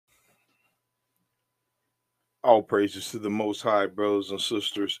All praises to the Most High, brothers and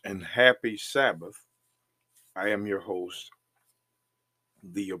sisters, and happy Sabbath. I am your host,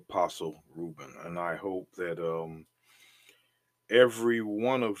 the Apostle Reuben, and I hope that every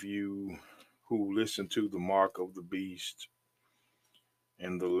one of you who listened to the Mark of the Beast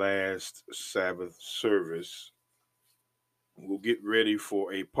in the last Sabbath service will get ready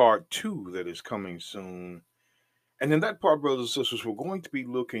for a part two that is coming soon. And in that part, brothers and sisters, we're going to be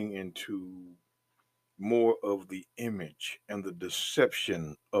looking into more of the image and the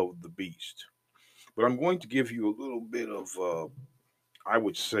deception of the beast. But I'm going to give you a little bit of, I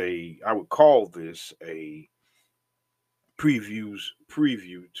would call this a preview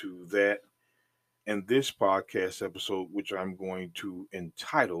to that in this podcast episode, which I'm going to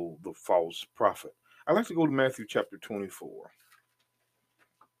entitle The False Prophet. I'd like to go to Matthew chapter 24.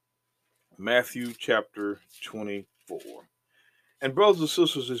 Matthew chapter 24. And, brothers and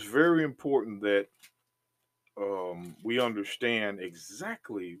sisters, it's very important that we understand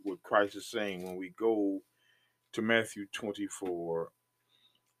exactly what Christ is saying when we go to Matthew 24,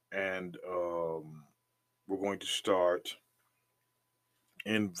 and we're going to start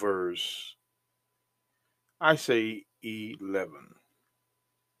in verse, I say 11.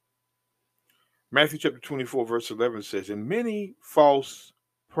 Matthew chapter 24, verse 11 says, "And many false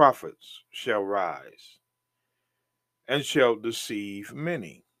prophets shall rise and shall deceive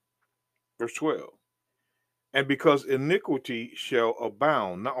many." Verse 12. "And because iniquity shall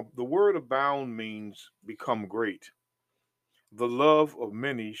abound." Now, the word abound means become great. "The love of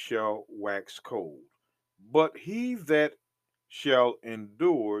many shall wax cold. But he that shall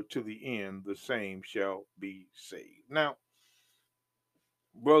endure to the end, the same shall be saved." Now,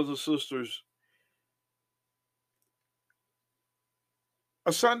 brothers and sisters,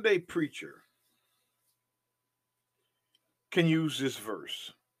 a Sunday preacher can use this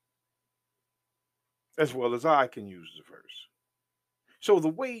verse as well as I can use the verse. So the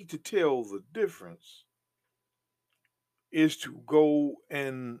way to tell the difference is to go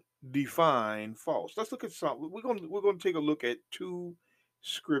and define false. Let's look at some. We're going to take a look at two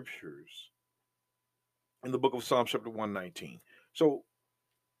scriptures in the book of Psalms chapter 119. So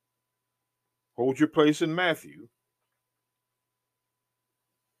hold your place in Matthew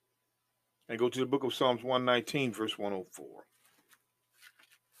and go to the book of Psalms 119, verse 104.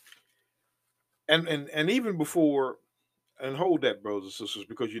 And even before, and hold that, brothers and sisters,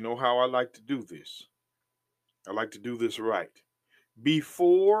 because you know how I like to do this. I like to do this right.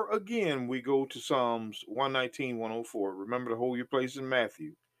 Before, again, we go to Psalms 119, 104, remember to hold your place in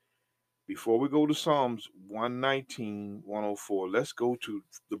Matthew. Before we go to Psalms 119, 104, let's go to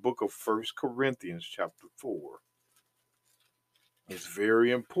the book of First Corinthians, chapter 4. It's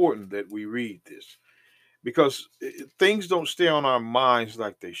very important that we read this because things don't stay on our minds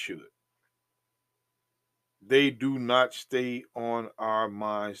like they should. They do not stay on our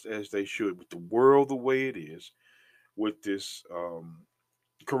minds as they should. With the world the way it is, with this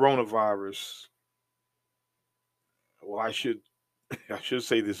coronavirus, well, I should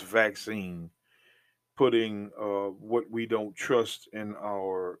say this vaccine putting what we don't trust in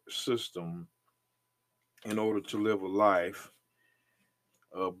our system in order to live a life,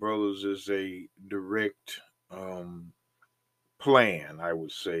 brothers, is a direct um, plan, I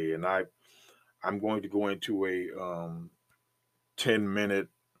would say, and I'm going to go into a 10-minute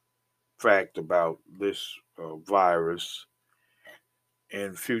fact about this virus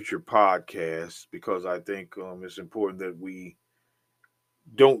in future podcasts because I think it's important that we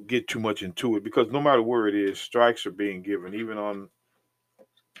don't get too much into it because no matter where it is, strikes are being given. Even on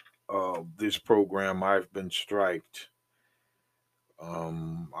this program, I've been striked.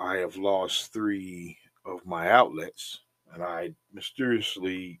 I have lost three of my outlets, and I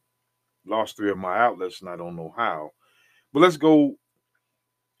mysteriously lost three of my outlets, and I don't know how. But let's go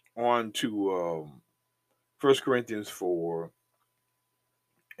on to 1 Corinthians 4,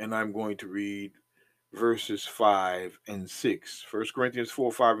 and I'm going to read verses 5 and 6. 1 Corinthians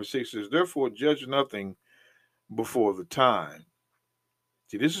 4, 5, and 6 says, "Therefore judge nothing before the time."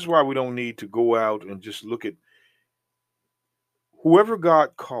 See, this is why we don't need to go out and just look at whoever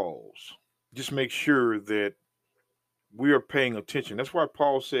God calls. Just make sure that we are paying attention. That's why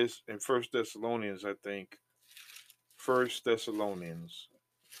Paul says in First Thessalonians, I think, First Thessalonians,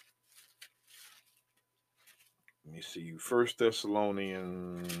 let me see, First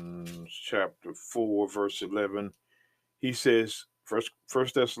Thessalonians chapter 4, verse 11. He says,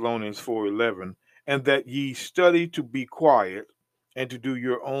 First Thessalonians 4:11, "And that ye study to be quiet and to do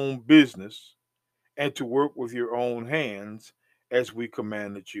your own business and to work with your own hands as we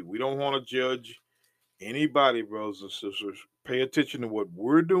commanded you." We don't want to judge anybody, brothers and sisters. Pay attention to what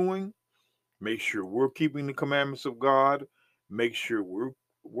we're doing. Make sure we're keeping the commandments of God. Make sure we're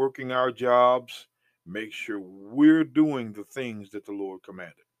working our jobs. Make sure we're doing the things that the Lord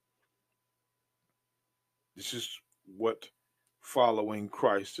commanded. This is what following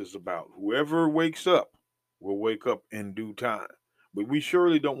Christ is about. Whoever wakes up will wake up in due time. But we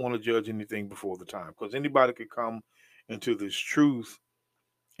surely don't want to judge anything before the time, because anybody could come into this truth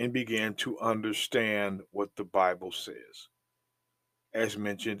and begin to understand what the Bible says, as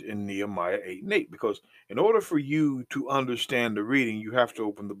mentioned in Nehemiah 8 and 8. Because in order for you to understand the reading, you have to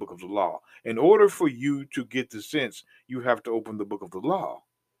open the book of the law. In order for you to get the sense, you have to open the book of the law.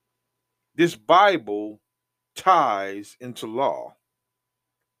 This Bible ties into law.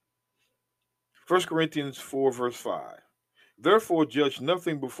 1 Corinthians 4, verse 5. Therefore judge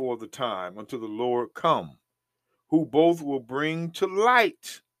nothing before the time until the Lord come, who both will bring to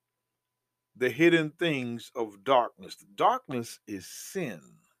light the hidden things of darkness. Darkness is sin.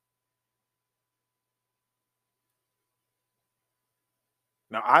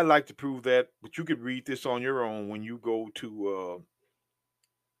 Now, I like to prove that, but you could read this on your own when you go to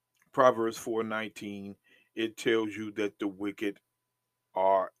Proverbs 4:19. It tells you that the wicked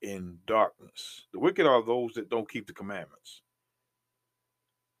are in darkness. The wicked are those that don't keep the commandments.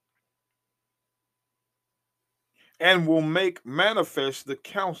 And will make manifest the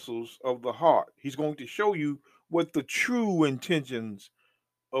counsels of the heart. He's going to show you what the true intentions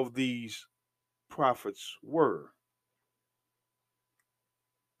of these prophets were.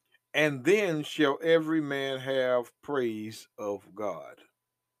 And then shall every man have praise of God.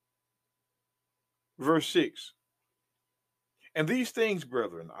 Verse 6. And these things,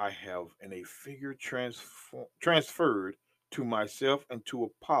 brethren, I have in a figure transferred to myself and to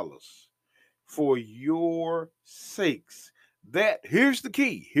Apollos for your sakes. That here's the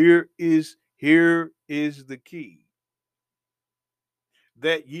key. Here is the key.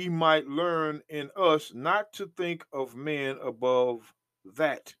 That ye might learn in us not to think of men above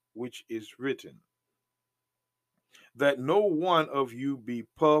that which is written, that no one of you be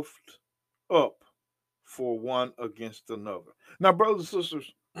puffed up for one against another. Now, brothers and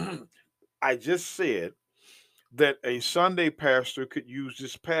sisters, I just said that a Sunday pastor could use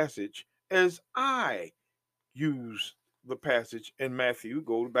this passage as I use the passage in Matthew.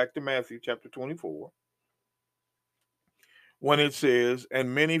 Go back to Matthew chapter 24, when it says,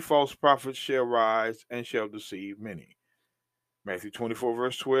 and many false prophets shall rise and shall deceive many. Matthew 24,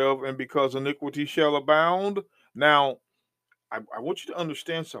 verse 12, and because iniquity shall abound. Now, I want you to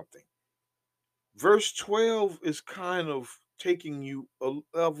understand something. Verse 12 is kind of taking you a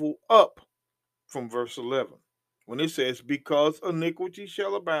level up from verse 11. When it says, because iniquity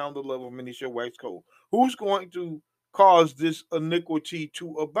shall abound, the love of many shall wax cold. Who's going to cause this iniquity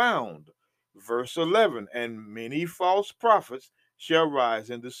to abound? Verse 11, and many false prophets shall rise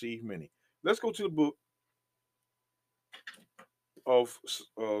and deceive many. Let's go to the book of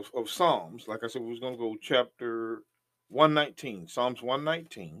Psalms. Like I said, we was going to go chapter 119, Psalms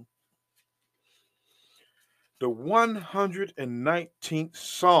 119. The 119th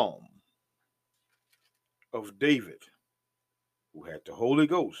Psalm of David, who had the Holy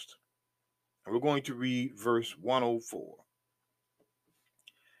Ghost. And we're going to read verse 104.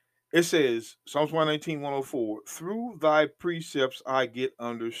 It says, Psalms 119, 104, through thy precepts I get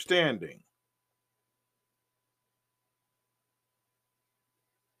understanding.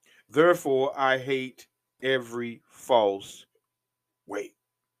 Therefore I hate every false way.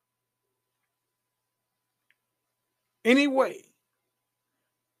 Any way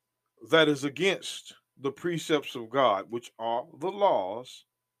that is against the precepts of God, which are the laws,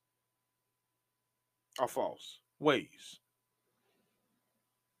 are false ways.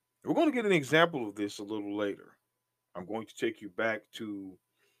 We're going to get an example of this a little later. I'm going to take you back to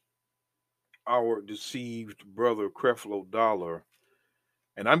our deceived brother Creflo Dollar,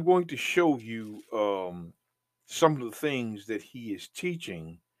 and I'm going to show you some of the things that he is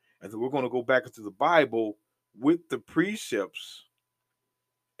teaching, and then we're going to go back into the Bible with the precepts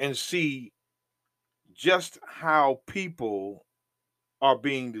and see just how people are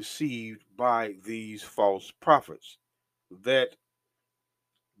being deceived by these false prophets that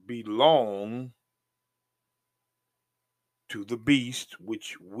belong to the beast,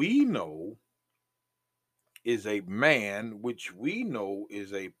 which we know is a man, which we know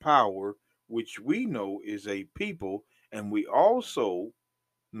is a power, which we know is a people, and we also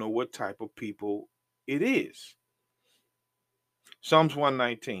know what type of people it is. Psalms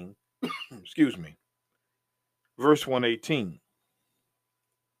 119, excuse me, verse 118.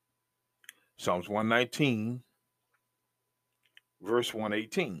 Psalms 119, verse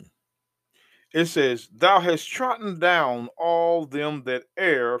 118. It says, "Thou hast trodden down all them that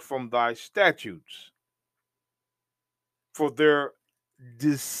err from thy statutes, for their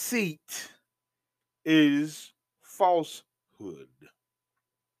deceit is falsehood."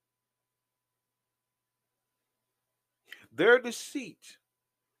 Their deceit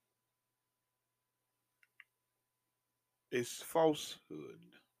is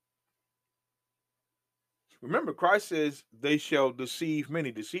falsehood. Remember, Christ says they shall deceive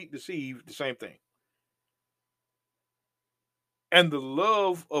many. Deceit, deceive, the same thing. And the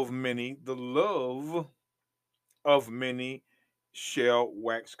love of many shall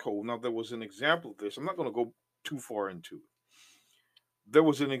wax cold. Now, there was an example of this. I'm not going to go too far into it. There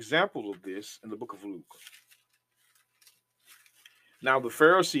was an example of this in the book of Luke. Now, the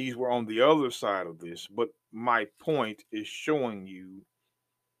Pharisees were on the other side of this, but my point is showing you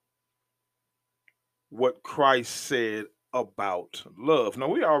what Christ said about love. Now,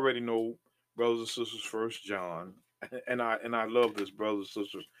 we already know, brothers and sisters, First John, and I love this, brothers and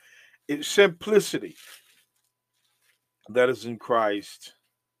sisters. It's simplicity that is in Christ.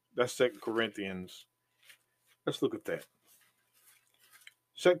 That's 2 Corinthians. Let's look at that.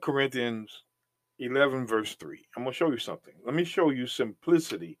 2 Corinthians 11, verse 3. I'm going to show you something. Let me show you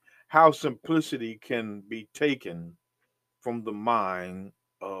simplicity, how simplicity can be taken from the mind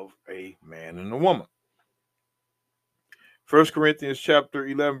of a man and a woman. 1 Corinthians chapter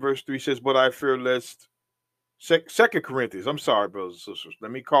 11, verse 3 says, "But I fear lest," 2 Corinthians, I'm sorry, brothers and sisters,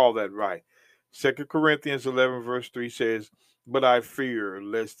 let me call that right. 2 Corinthians 11, verse 3 says, "But I fear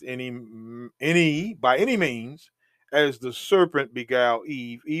lest by any means, as the serpent beguiled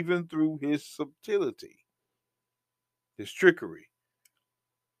Eve, even through his subtlety," his trickery.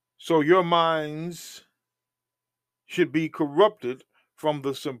 So your minds should be corrupted from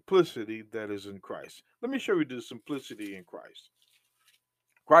the simplicity that is in Christ. Let me show you the simplicity in Christ.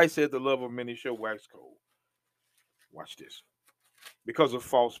 Christ said, "The love of many shall wax cold." Watch this. "Because of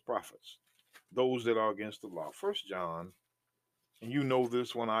false prophets, those that are against the law." First John, and you know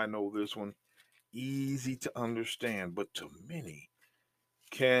this one, I know this one, easy to understand, but to many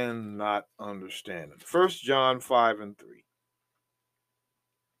cannot understand it. 1 John 5 and 3.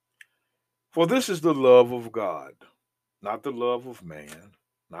 "For this is the love of God, not the love of man,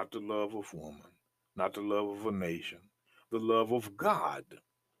 not the love of woman, not the love of a nation, the love of God.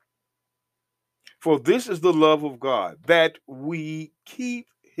 For this is the love of God, that we keep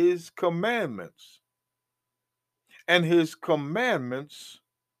his commandments, and his commandments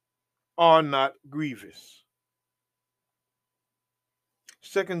are not grievous."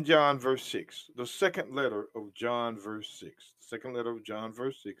 2 John verse 6, the second letter of John verse 6. The second letter of John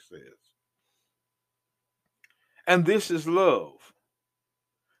verse 6 says, "And this is love,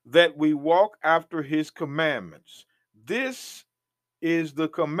 that we walk after his commandments. This is the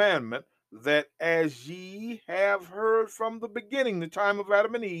commandment, that as ye have heard from the beginning, the time of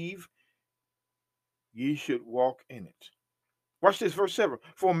Adam and Eve, ye should walk in it." Watch this, verse 7.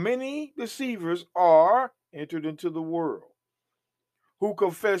 "For many deceivers are entered into the world, who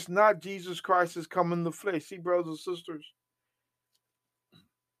confess not Jesus Christ is come in the flesh." See, brothers and sisters,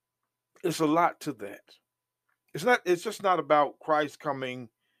 it's a lot to that. It's just not about Christ coming.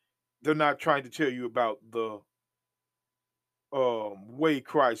 They're not trying to tell you about the way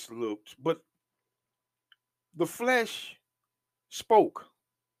Christ looked, but the flesh spoke.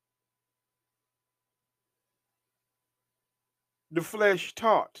 The flesh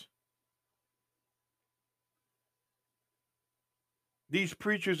taught. These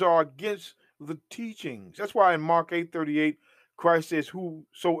preachers are against the teachings. That's why in Mark 8:38, Christ says,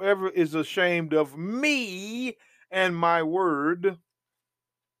 "Whosoever is ashamed of me and my word,"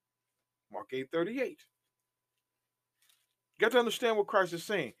 Mark 8:38. You got to understand what Christ is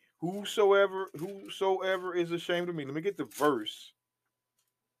saying. Whosoever is ashamed of me. Let me get the verse.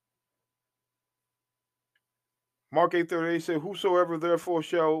 Mark 8:38 said, "Whosoever therefore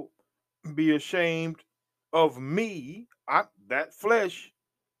shall be ashamed of me," that flesh,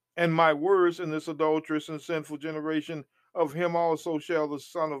 "and my words in this adulterous and sinful generation, of him also shall the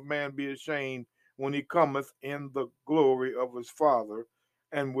Son of Man be ashamed when he cometh in the glory of his Father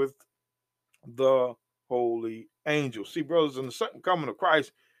and with the holy angels." See, brothers, in the second coming of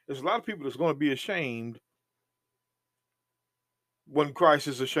Christ, there's a lot of people that's going to be ashamed when Christ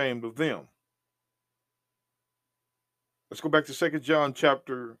is ashamed of them. Let's go back to 2 John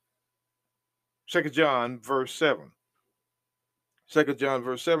verse 7. 2 John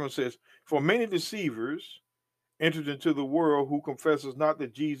verse 7 says, "For many deceivers entered into the world, who confesses not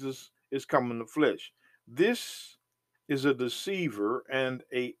that Jesus is come in the flesh." This is a deceiver and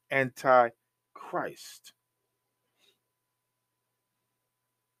a antichrist.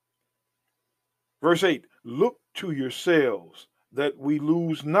 Verse 8, look to yourselves that we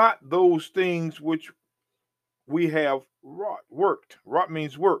lose not those things which we have worked. Wrought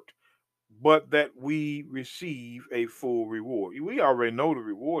means worked, but that we receive a full reward. We already know the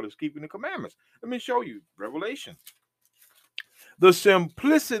reward is keeping the commandments. Let me show you Revelation. The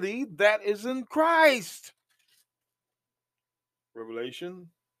simplicity that is in Christ. Revelation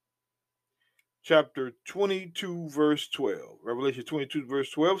chapter 22, verse 12. Revelation 22,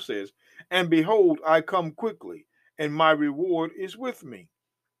 verse 12 says, and behold, I come quickly, and my reward is with me,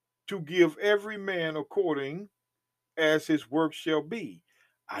 to give every man according as his work shall be.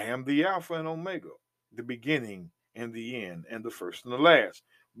 I am the Alpha and Omega, the beginning and the end, and the first and the last.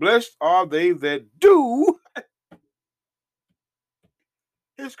 Blessed are they that do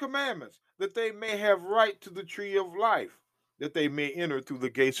his commandments, that they may have right to the tree of life, that they may enter through the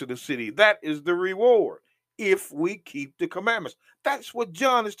gates of the city. That is the reward if we keep the commandments. That's what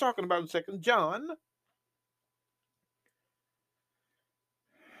John is talking about in 2 John,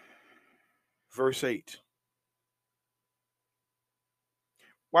 verse 8.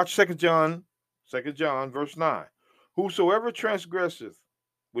 Watch 2 John, verse 9. Whosoever transgresseth,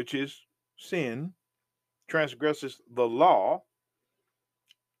 which is sin, transgresseth the law,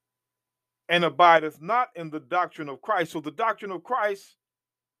 and abideth not in the doctrine of Christ. So the doctrine of Christ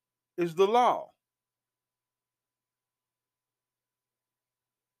is the law.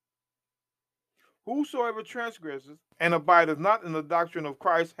 Whosoever transgresseth and abideth not in the doctrine of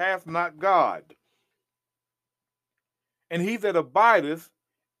Christ hath not God. And he that abideth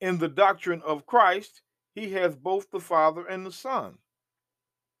in the doctrine of Christ, he hath both the Father and the Son.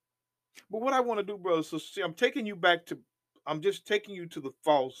 But what I want to do, brothers, so see, I'm just taking you to the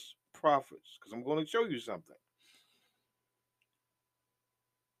false prophets, because I'm going to show you something.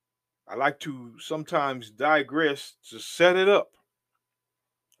 I like to sometimes digress to set it up.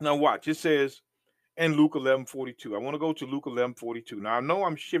 Now watch, it says in Luke 11:42. I want to go to Luke 11:42. Now I know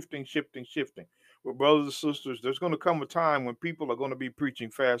I'm shifting. But brothers and sisters, there's going to come a time when people are going to be preaching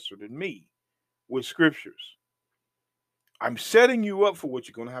faster than me with scriptures. I'm setting you up for what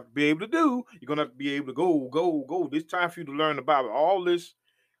you're going to have to be able to do. You're going to have to be able to go. It's time for you to learn the Bible. All this,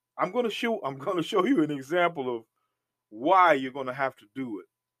 I'm going to show you an example of why you're going to have to do it.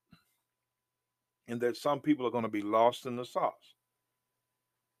 And that some people are going to be lost in the sauce.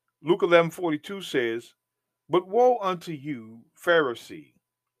 Luke 11:42 says, but woe unto you, Pharisee,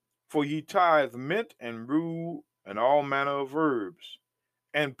 for ye tithe mint and rue and all manner of herbs,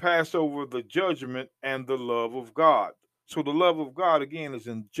 and pass over the judgment and the love of God. So the love of God, again, is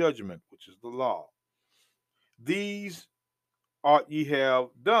in judgment, which is the law. These ought ye have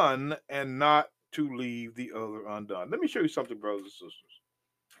done, and not to leave the other undone. Let me show you something, brothers and sisters.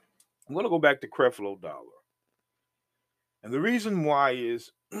 I'm going to go back to Creflo Dollar. And the reason why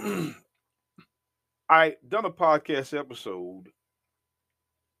is I done a podcast episode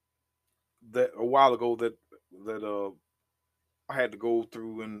that a while ago that I had to go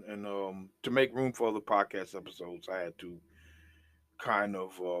through and to make room for other podcast episodes, I had to kind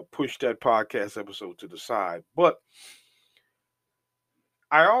of push that podcast episode to the side. But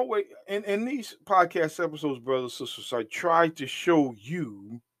I always in these podcast episodes, brothers and sisters, I try to show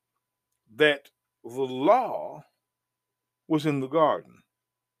you that the law was in the garden.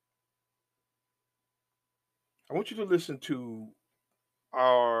 I want you to listen to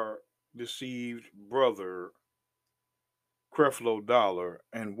our deceived brother Creflo Dollar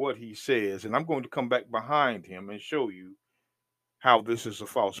and what he says, and I'm going to come back behind him and show you how this is a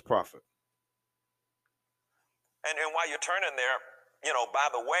false prophet. And while you're turning there, by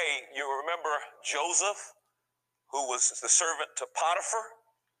the way, you remember Joseph, who was the servant to Potiphar?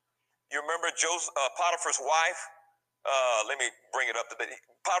 You remember Potiphar's wife? Let me bring it up to date.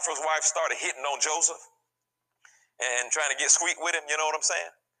 Potiphar's wife started hitting on Joseph and trying to get sweet with him, you know what I'm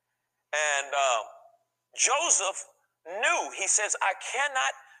saying? And Joseph knew, he says, I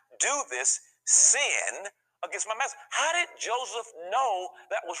cannot do this sin against my master. How did Joseph know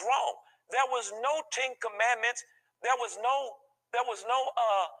that was wrong? There was no 10 commandments. There was no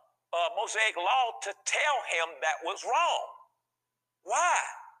Mosaic law to tell him that was wrong. Why?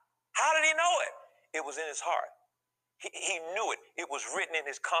 How did he know it? It was in his heart. He knew it. It was written in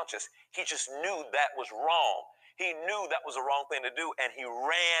his conscience. He just knew that was wrong. He knew that was the wrong thing to do, and he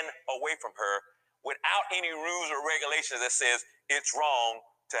ran away from her without any rules or regulations that says it's wrong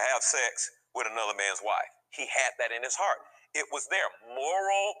to have sex with another man's wife. He had that in his heart. It was there.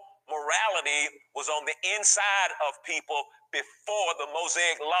 Morality was on the inside of people before the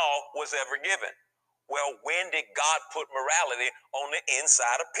Mosaic law was ever given. Well, when did God put morality on the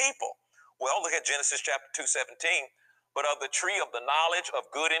inside of people? Well, look at Genesis chapter 2:17. But of the tree of the knowledge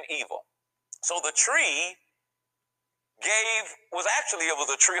of good and evil, So the tree was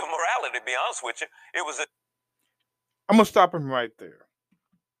a tree of morality, to be honest with you. It was a I'm going to stop him right there.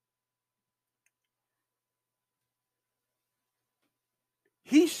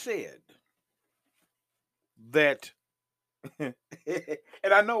 He said that, and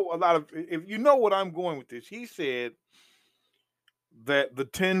I know a lot of, if you know what I'm going with this, he said that the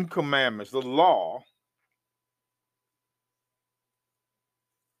 10 Commandments, the law,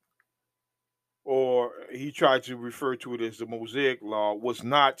 or he tried to refer to it as the Mosaic law, was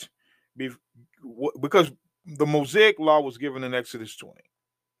not because the Mosaic law was given in Exodus 20.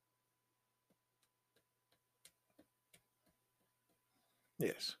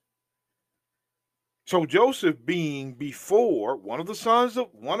 Yes. So Joseph being before one of the sons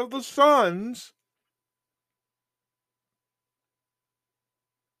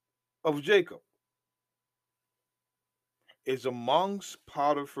of Jacob is amongst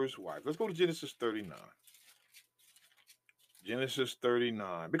Potiphar's wife. Let's go to Genesis 39. Genesis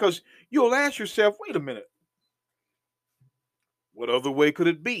 39. Because you'll ask yourself, wait a minute, what other way could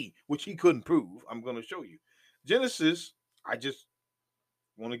it be? Which he couldn't prove. I'm going to show you. Genesis, I just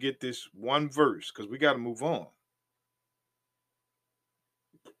want to get this one verse because we got to move on.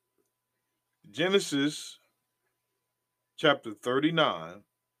 Genesis chapter 39,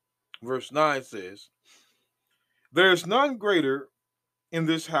 verse 9 says, "There is none greater in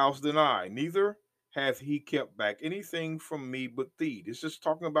this house than I, neither hath he kept back anything from me but thee." This is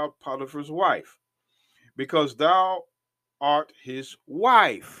talking about Potiphar's wife. "Because thou art his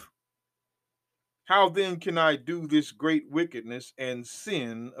wife. How then can I do this great wickedness and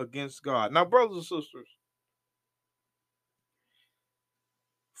sin against God?" Now, brothers and sisters,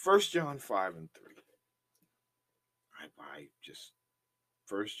 1 John 5 and 3. I just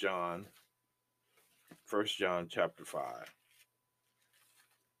 1 John chapter 5.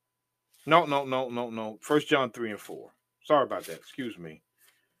 No. 1 John 3 and 4. Sorry about that. Excuse me.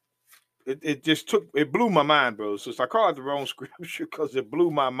 It blew my mind, bro. So I call it the wrong scripture because it blew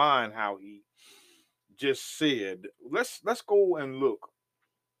my mind how he just said, let's go and look.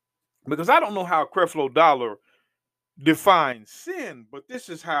 Because I don't know how Creflo Dollar defines sin, but this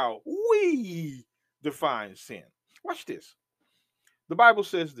is how we define sin. Watch this. The Bible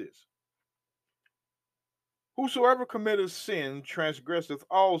says this: "Whosoever committeth sin transgresseth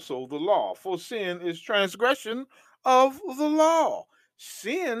also the law, for sin is transgression of the law."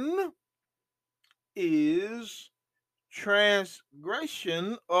 Sin is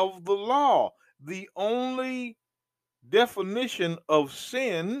transgression of the law. The only definition of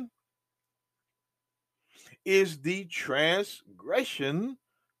sin is the transgression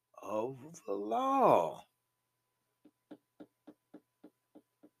of the law.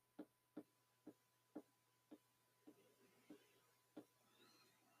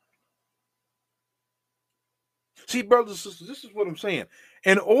 See, brothers and sisters, this is what I'm saying.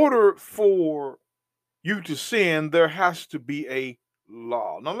 In order for you to sin, there has to be a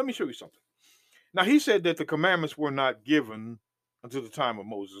law. Now, let me show you something. Now, he said that the commandments were not given until the time of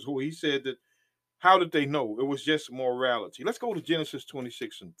Moses. Who he said that, how did they know? It was just morality. Let's go to Genesis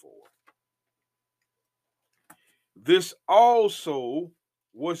 26 and 4. "This also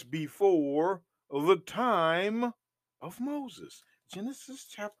was before the time of Moses." Genesis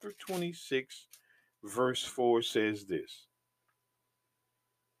chapter 26, verse 4 says this: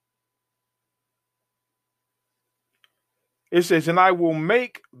 It says, "And I will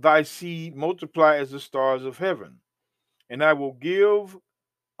make thy seed multiply as the stars of heaven, and I will give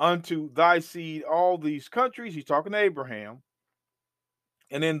unto thy seed all these countries." He's talking to Abraham.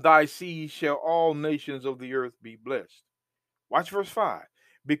 "And in thy seed shall all nations of the earth be blessed." Watch verse 5.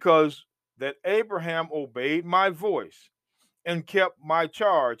 "Because that Abraham obeyed my voice and kept my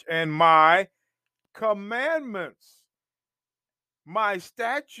charge and my commandments, my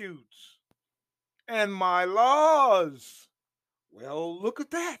statutes, and my laws." Well, look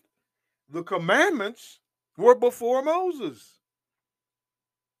at that. The commandments were before Moses.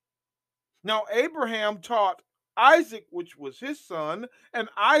 Now, Abraham taught Isaac, which was his son, and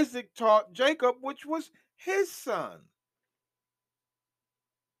Isaac taught Jacob, which was his son.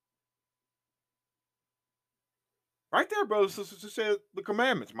 Right there, brothers and sisters, it says the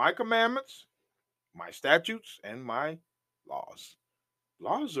commandments, my statutes, and my laws.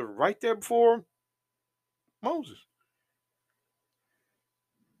 Laws are right there before Moses.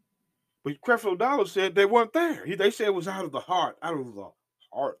 But Creflo Dollar said they weren't there. They said it was out of the heart,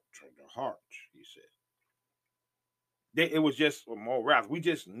 he said. It was just more wrath. We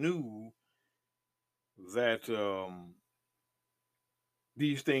just knew that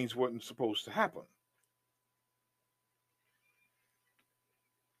these things weren't supposed to happen.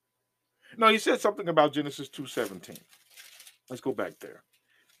 No, he said something about Genesis 2:17. Let's go back there.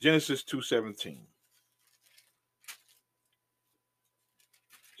 Genesis 2:17.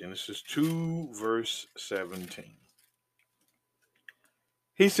 Genesis 2, verse 17.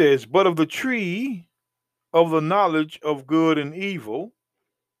 He says, "But of the tree of the knowledge of good and evil,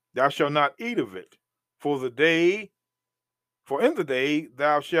 thou shalt not eat of it, for in the day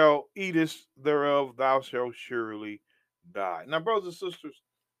thou shalt eatest thereof, thou shalt surely die." Now, brothers and sisters,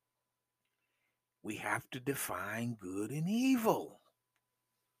 we have to define good and evil.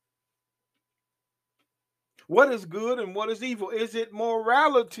 What is good and what is evil? Is it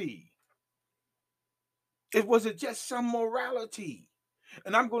morality? Was it just some morality?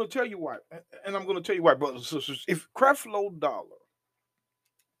 And I'm going to tell you why. And I'm going to tell you why, brothers and sisters. If Creflo Dollar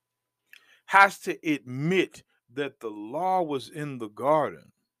has to admit that the law was in the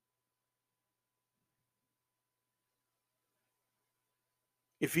garden,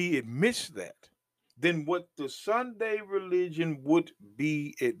 if he admits that, then what the Sunday religion would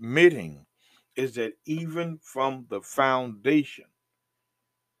be admitting is that even from the foundation,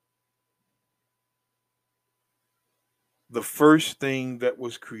 the first thing that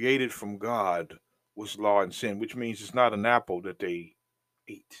was created from God was law and sin, which means it's not an apple that they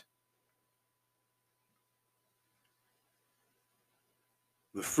ate.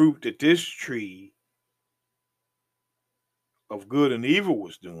 The fruit that this tree of good and evil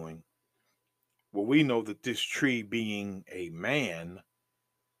was doing, well, we know that this tree, being a man,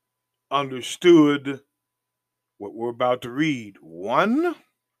 understood what we're about to read, one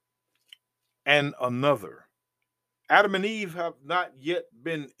and another. Adam and Eve have not yet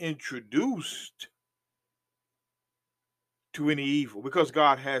been introduced to any evil because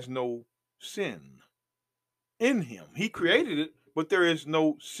God has no sin in him. He created it, but there is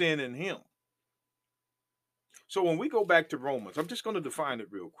no sin in him. So when we go back to Romans, I'm just going to define it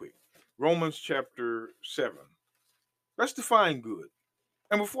real quick. Romans chapter 7. Let's define good.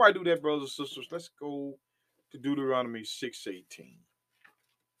 And before I do that, brothers and sisters, let's go to Deuteronomy 6:18.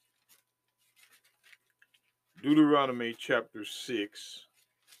 Deuteronomy chapter 6,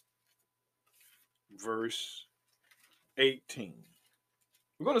 verse 18.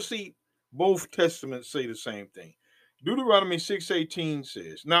 We're going to see both testaments say the same thing. Deuteronomy 6:18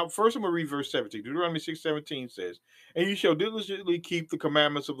 says, now first I'm going to read verse 17. Deuteronomy 6:17 says, "And you shall diligently keep the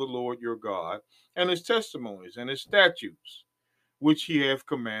commandments of the Lord your God, and his testimonies and his statutes, which he hath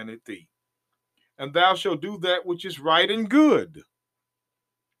commanded thee. And thou shalt do that which is right and good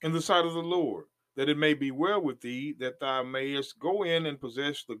in the sight of the Lord, that it may be well with thee, that thou mayest go in and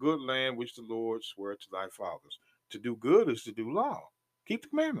possess the good land which the Lord sware to thy fathers." To do good is to do law. Keep the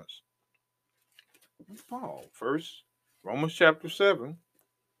commandments. Paul, first, Romans chapter 7,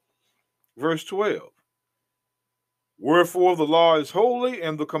 verse 12. "Wherefore the law is holy,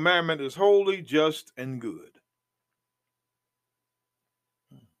 and the commandment is holy, just, and good."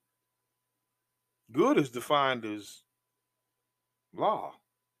 Good is defined as law.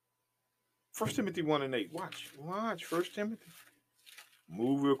 1 Timothy 1 and 8. Watch 1 Timothy.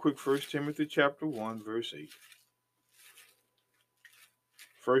 Move real quick. 1 Timothy chapter 1, verse 8.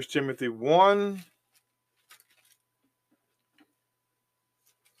 1 Timothy 1,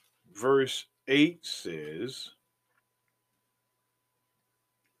 verse 8 says,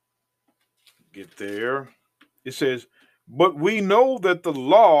 get there. It says, "But we know that the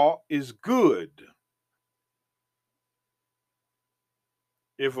law is good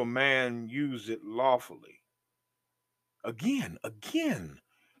if a man use it lawfully." Again.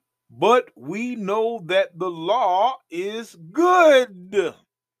 But we know that the law is good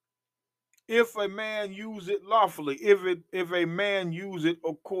if a man use it lawfully, if a man use it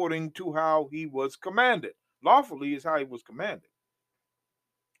according to how he was commanded. Lawfully is how he was commanded.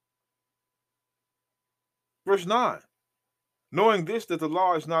 Verse 9. "Knowing this, that the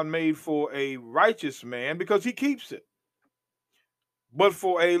law is not made for a righteous man because he keeps it, but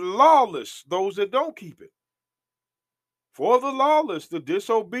for a lawless, those that don't keep it. For the lawless, the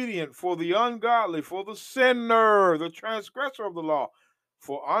disobedient, for the ungodly, for the sinner, the transgressor of the law,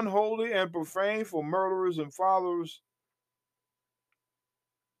 for unholy and profane, for murderers and fathers,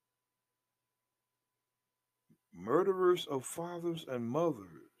 murderers of fathers and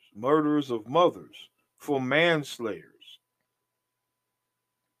mothers, murderers of mothers, for manslayers,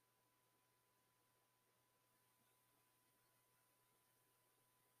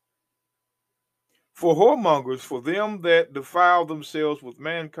 for whoremongers, for them that defile themselves with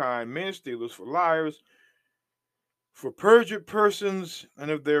mankind, men stealers, for liars, for perjured persons, and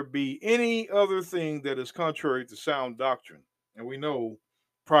if there be any other thing that is contrary to sound doctrine." And we know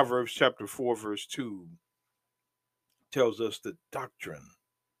Proverbs chapter 4, verse 2 tells us that doctrine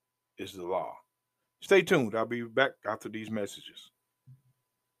is the law. Stay tuned. I'll be back after these messages.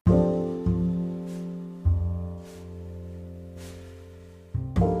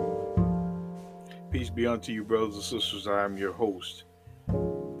 Peace be unto you, brothers and sisters. I am your host,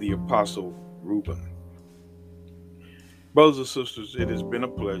 the Apostle Reuben. Brothers and sisters, it has been a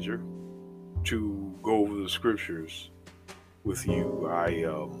pleasure to go over the scriptures with you.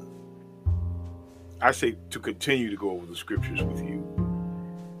 I say to continue to go over the scriptures with you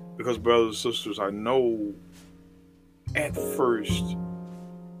because, brothers and sisters, I know at first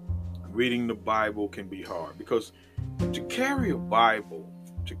reading the Bible can be hard because to carry a Bible,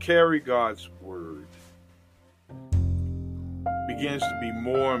 to carry God's word, begins to be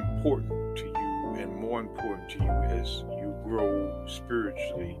more important to you and more important to you as you grow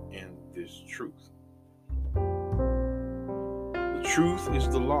spiritually in this truth. The truth is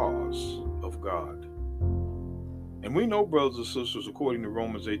the laws of God. And we know, brothers and sisters, according to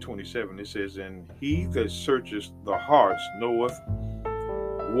Romans 8:27, it says, "And he that searcheth the hearts knoweth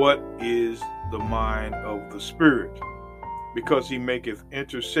what is the mind of the Spirit, because he maketh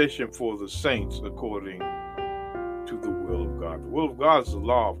intercession for the saints according to the will of God." The will of God is the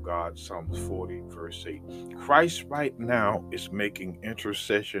law of God, Psalms 40, verse 8. Christ right now is making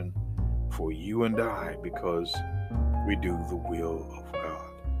intercession for you and I because we do the will of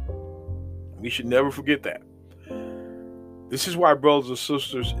God. We should never forget that. This is why, brothers and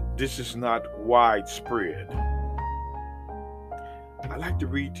sisters, this is not widespread. I'd like to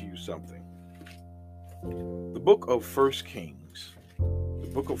read to you something. The book of 1 Kings,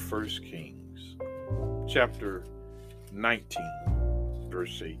 chapter 19,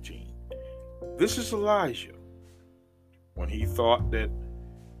 verse 18. This is Elijah when he thought that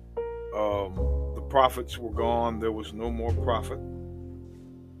the prophets were gone, there was no more prophet.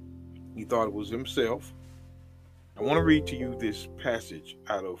 He thought it was himself. I want to read to you this passage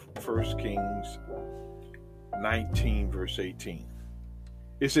out of 1 Kings 19, verse 18.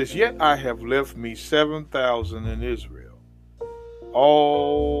 It says, "Yet I have left me 7,000 in Israel,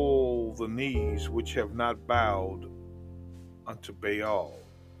 all the knees which have not bowed unto Baal,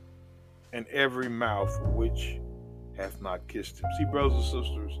 and every mouth which hath not kissed him." See, brothers and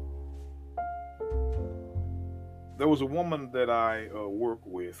sisters, there was a woman that I work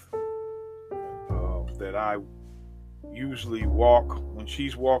with that I usually walk when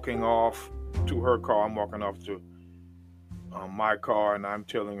she's walking off to her car. I'm walking off to my car, and I'm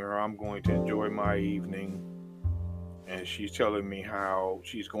telling her I'm going to enjoy my evening, and she's telling me how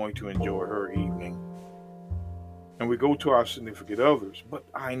she's going to enjoy her evening, and we go to our significant others. But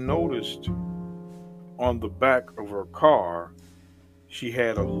I noticed on the back of her car she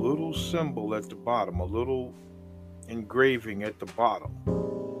had a little symbol at the bottom, a little engraving at the bottom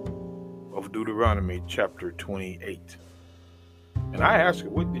of Deuteronomy chapter 28. And I asked her,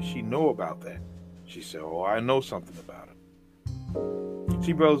 what did she know about that? She said, "Oh, I know something about it."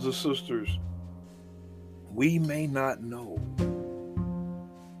 See, brothers and sisters, we may not know.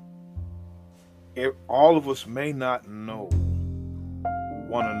 All of us may not know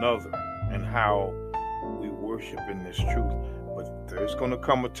one another and how we worship in this truth. But there's going to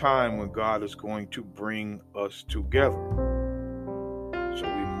come a time when God is going to bring us together. So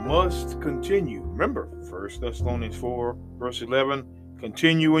we must continue. Remember, 1 Thessalonians 4, verse 11,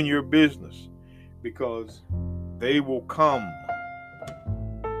 continue in your business because they will come.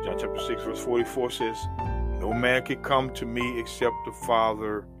 John chapter 6, verse 44 says, "No man can come to me except the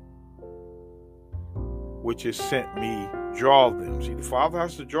Father which has sent me draw them." See, the Father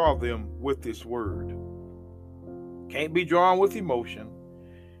has to draw them with this word. Can't be drawn with emotion,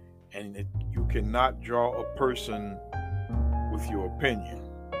 and you cannot draw a person with your opinion.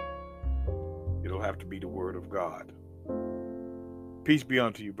 It'll have to be the word of God. Peace be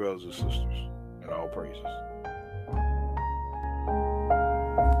unto you, brothers and sisters, and all praises.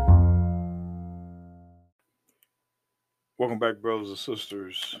 Welcome back, brothers and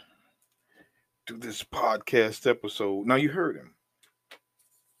sisters, to this podcast episode. Now, you heard him.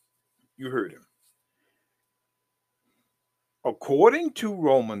 According to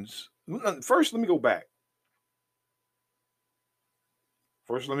Romans, first let me go back.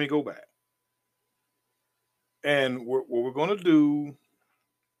 And what we're going to do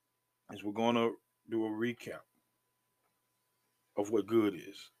is we're going to do a recap of what good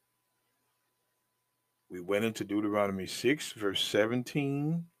is. We went into Deuteronomy 6, verse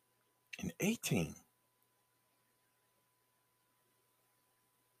 17 and 18.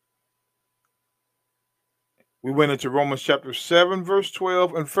 We went into Romans chapter 7, verse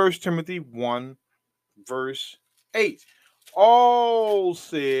 12, and 1 Timothy 1, verse 8. All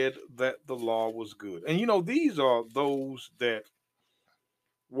said that the law was good. And these are those that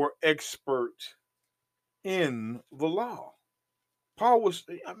were expert in the law. Paul was,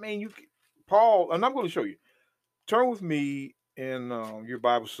 I mean, Paul, and I'm going to show you. Turn with me in your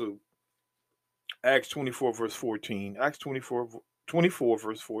Bible to Acts 24, verse 14. Acts 24,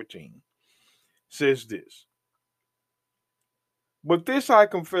 verse 14 says this. But this I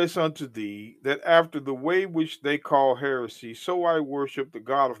confess unto thee, that after the way which they call heresy, so I worship the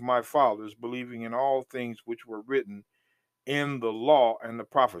God of my fathers, believing in all things which were written in the law and the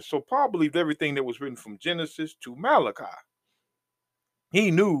prophets. So Paul believed everything that was written from Genesis to Malachi. He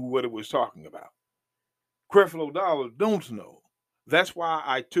knew what it was talking about. Creflo Dollar don't know. That's why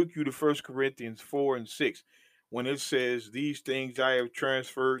I took you to 1 Corinthians 4 and 6, when it says, these things I have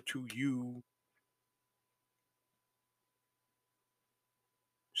transferred to you.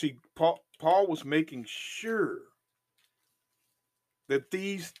 See, Paul was making sure that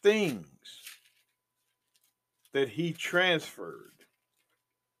these things that he transferred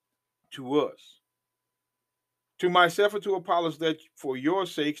to us, to myself and to Apollos, that for your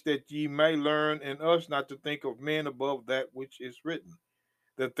sakes, that ye may learn in us not to think of men above that which is written,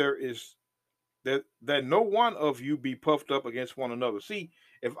 that there is that no one of you be puffed up against one another. See,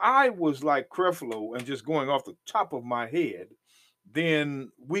 if I was like Creflo and just going off the top of my head,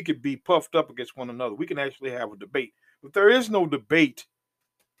 then we could be puffed up against one another. We can actually have a debate. But there is no debate,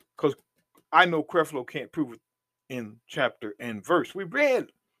 because I know Creflo can't prove it in chapter and verse. We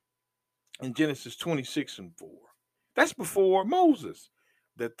read in Genesis 26 and 4. That's before Moses,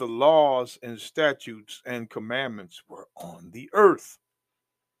 that the laws and statutes and commandments were on the earth.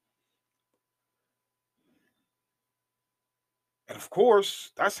 And of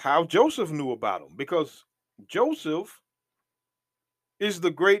course, that's how Joseph knew about them, because Joseph is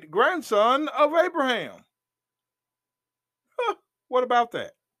the great grandson of Abraham. Huh, what about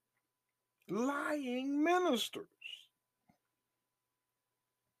that? Lying ministers.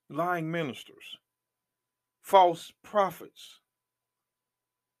 Lying ministers. False prophets.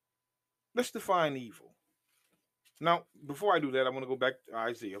 Let's define evil. Now, before I do that, I want to go back to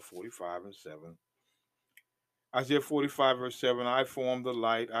Isaiah 45 and 7. Isaiah 45, verse 7, I form the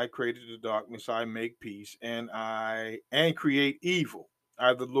light, I created the darkness, I make peace, and create evil.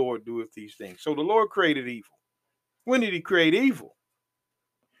 I, the Lord, doeth these things. So the Lord created evil. When did he create evil?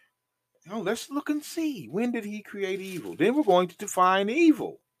 Now, let's look and see. When did he create evil? Then we're going to define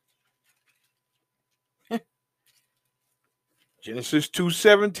evil. Genesis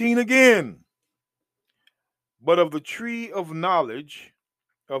 2:17 again. But of the tree of knowledge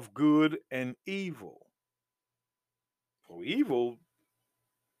of good and evil. So evil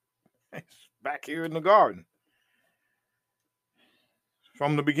is back here in the garden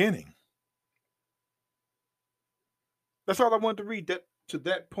from the beginning. That's all I wanted to read to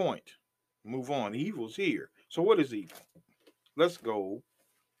that point. Move on. Evil's here. So what is evil? Let's go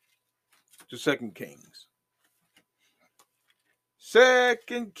to 2 Kings. 2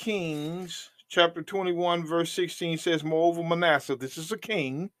 Kings chapter 21 verse 16 says, moreover Manasseh, this is a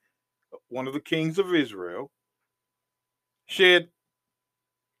king, one of the kings of Israel, shed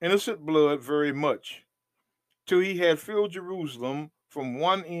innocent blood very much, till he had filled Jerusalem from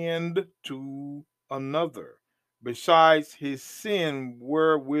one end to another, besides his sin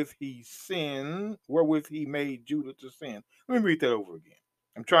wherewith he made Judah to sin. Let me read that over again.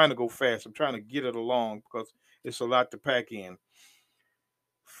 I'm trying to go fast. I'm trying to get it along because it's a lot to pack in.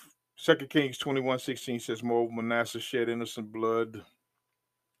 2 Kings 21:16 says, moreover Manasseh shed innocent blood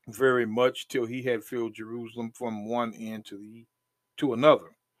very much, till he had filled Jerusalem from one end to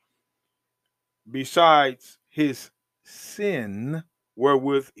another, besides his sin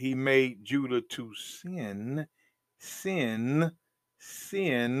wherewith he made Judah to sin in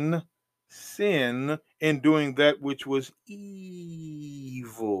doing that which was evil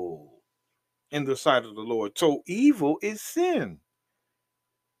in the sight of the Lord. So evil is sin.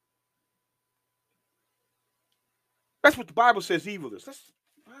 That's what the Bible says evil is.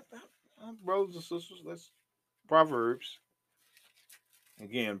 Brothers and sisters, let's Proverbs.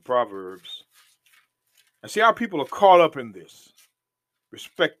 Again, Proverbs. And see how people are caught up in this.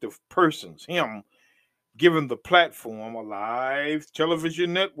 Respective persons, him given the platform, a live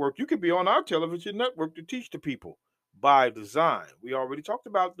television network. You could be on our television network to teach the people by design. We already talked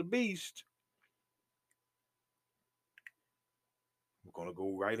about the beast. We're going to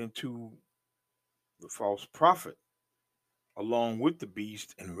go right into the false prophet along with the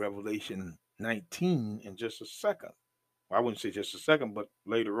beast in Revelation 19 in just a second. Well, I wouldn't say just a second, but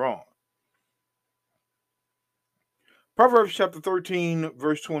later on. Proverbs chapter 13,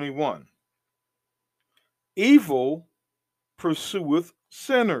 verse 21. Evil pursueth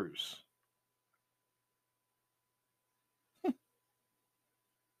sinners.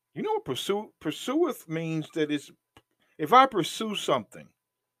 You know what pursueth means? That it's, if I pursue something,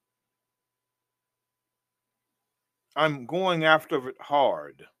 I'm going after it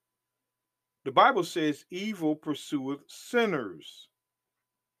hard. The Bible says evil pursueth sinners,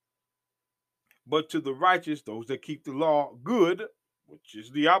 but to the righteous, those that keep the law, good, which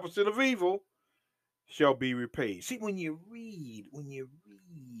is the opposite of evil, shall be repaid. See, when you read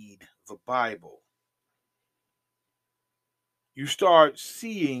the Bible, you start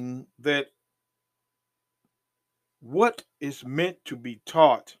seeing that what is meant to be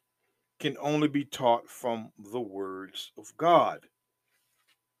taught can only be taught from the words of God.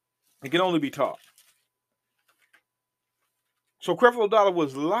 It can only be taught. So Creflo Dollar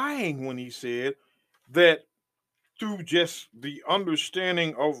was lying when he said that through just the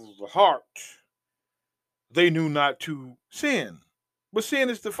understanding of the heart, they knew not to sin. But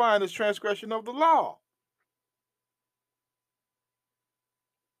sin is defined as transgression of the law.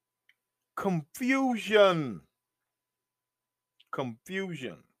 Confusion.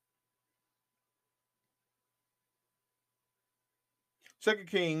 Confusion. 2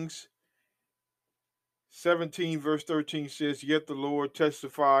 Kings 17 verse 13 says, "Yet the Lord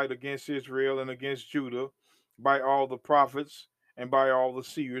testified against Israel and against Judah by all the prophets and by all the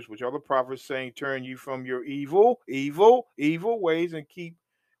seers, which are the prophets, saying, Turn you from your evil ways, and keep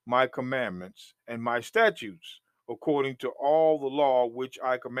my commandments and my statutes, according to all the law which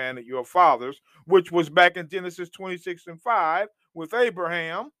I commanded your fathers," which was back in Genesis 26 and 5 with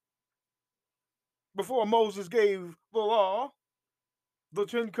Abraham, before Moses gave the law. The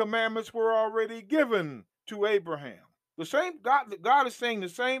Ten Commandments were already given to Abraham. The same God is saying the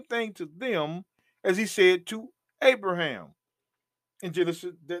same thing to them as he said to Abraham in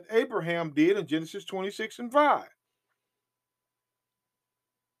Genesis, that Abraham did in Genesis 26 and 5.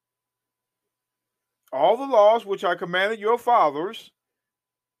 All the laws which I commanded your fathers,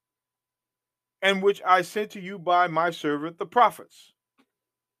 and which I sent to you by my servant the prophets.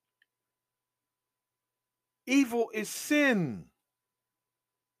 Evil is sin.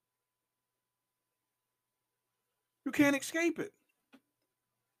 You can't escape it.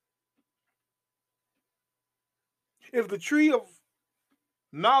 If the tree of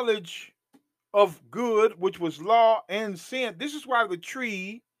knowledge of good, which was law and sin, this is why the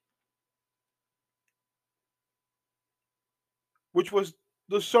tree, which was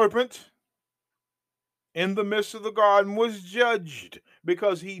the serpent in the midst of the garden, was judged,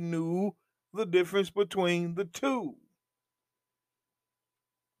 because he knew the difference between the two.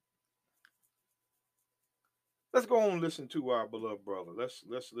 Let's go on and listen to our beloved brother.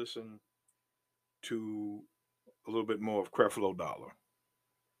 Let's listen to a little bit more of Creflo Dollar.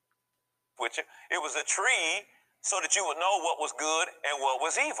 With you, it was a tree so that you would know what was good and what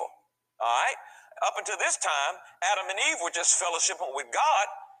was evil. All right? Up until this time, Adam and Eve were just fellowshipping with God,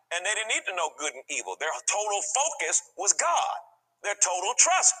 and they didn't need to know good and evil. Their total focus was God. Their total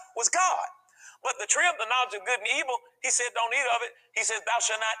trust was God. But the tree of the knowledge of good and evil, he said, don't eat of it. He says, thou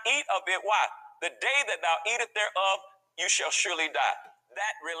shalt not eat of it. Why? The day that thou eatest thereof, you shall surely die.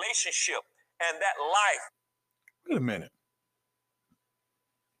 That relationship and that life. Wait a minute.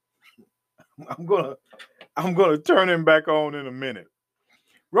 I'm gonna turn him back on in a minute.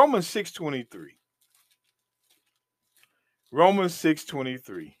 Romans 6:23. Romans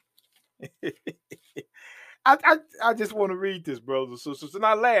 6:23. I just want to read this, brothers and sisters, and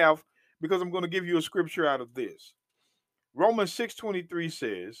I laugh because I'm going to give you a scripture out of this. Romans 6:23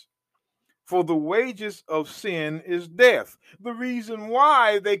 says, "For the wages of sin is death." The reason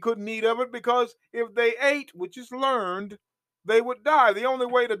why they couldn't eat of it, because if they ate, which is learned, they would die. The only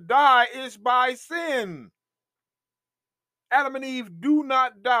way to die is by sin. Adam and Eve do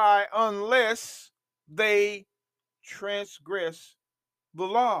not die unless they transgress the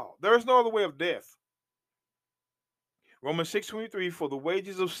law. There is no other way of death. Romans 6:23, "For the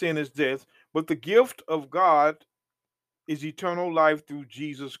wages of sin is death, but the gift of God is eternal life through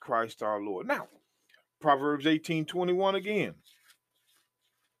Jesus Christ our Lord." Now, Proverbs 18:21 again.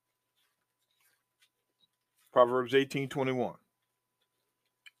 Proverbs 18:21.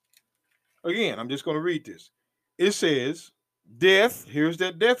 Again, I'm just going to read this. It says, death, here's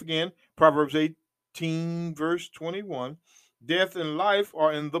that death again, Proverbs 18 verse 21, "Death and life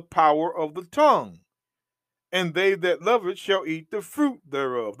are in the power of the tongue, and they that love it shall eat the fruit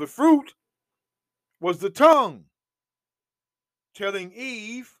thereof." The fruit was the tongue, telling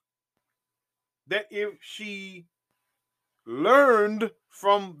Eve that if she learned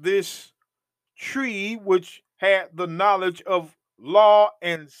from this tree, which had the knowledge of law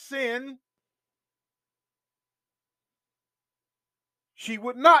and sin, she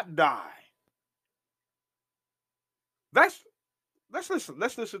would not die. That's let's listen.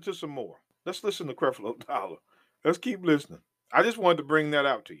 Let's listen to some more. Let's listen to Creflo Dollar. Let's keep listening. I just wanted to bring that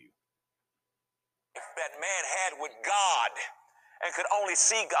out to you. That man had with God and could only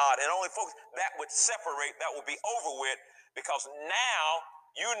see God and only focus, that would separate, that would be over with, because now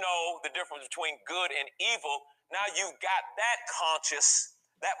you know the difference between good and evil. Now you've got that conscious,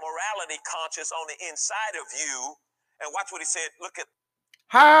 that morality conscious on the inside of you. And watch what he said. Look at,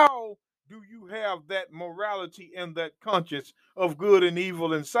 how do you have that morality and that conscience of good and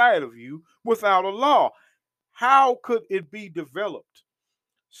evil inside of you without a law? How could it be developed?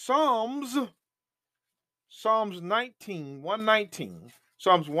 Psalms 119,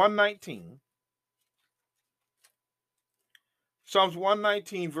 Psalms 119, Psalms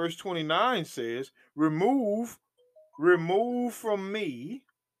 119, verse 29 says, remove from me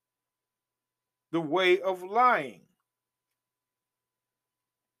the way of lying,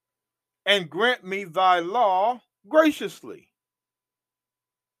 and grant me thy law graciously.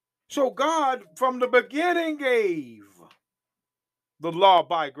 So God from the beginning gave the law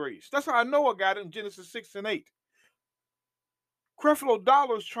by grace. That's how Noah got it in Genesis 6 and 8. Creflo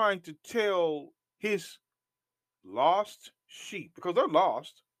Dollar is trying to tell his lost sheep, because they're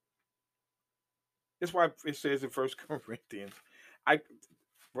lost. That's why it says in 1 Corinthians,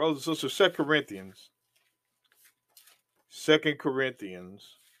 brothers and sisters, 2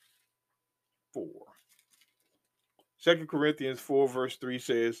 Corinthians 4. 2 Corinthians 4 verse 3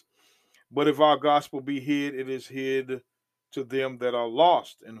 says, but if our gospel be hid, it is hid to them that are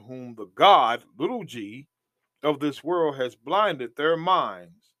lost, in whom the God, little g, of this world has blinded their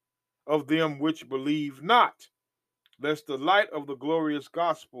minds, of them which believe not, lest the light of the glorious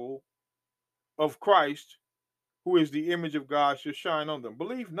gospel of Christ, who is the image of God, should shine on them.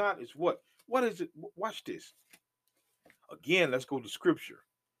 Believe not is what? What is it? Watch this. Again, let's go to scripture.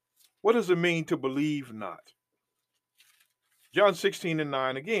 What does it mean to believe not? John 16 and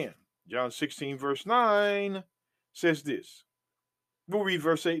 9 again. John 16 verse 9 says this. We'll read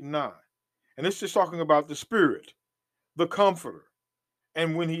verse 8 and 9. And it's just talking about the Spirit, the Comforter.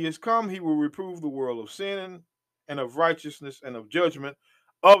 And when he is come, he will reprove the world of sin and of righteousness and of judgment,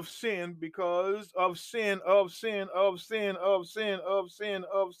 of sin, because of sin,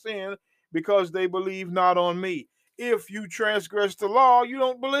 because they believe not on me. If you transgress the law, you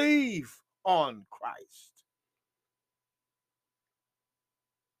don't believe on Christ.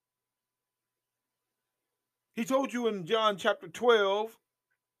 He told you in John chapter 12,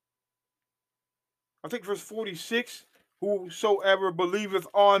 I think verse 46, whosoever believeth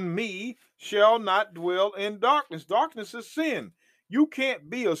on me shall not dwell in darkness. Darkness is sin. You can't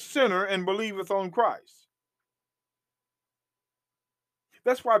be a sinner and believeth on Christ.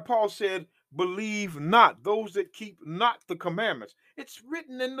 That's why Paul said, believe not, those that keep not the commandments. It's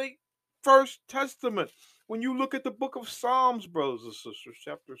written in the First Testament. When you look at the book of Psalms, brothers and sisters,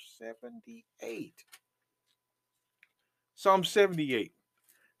 chapter 78. Psalm 78,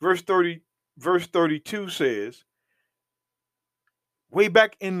 verse 32 says, way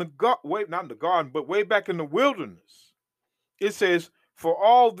back in the not in the garden, but way back in the wilderness, it says, for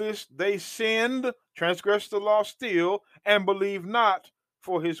all this they sinned, transgressed the law still, and believed not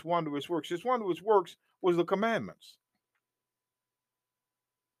for his wondrous works. His wondrous works was the commandments.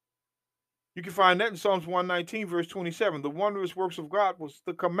 You can find that in Psalms 119, verse 27. The wondrous works of God was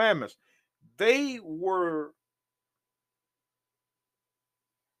the commandments. They were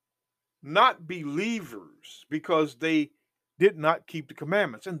not believers because they did not keep the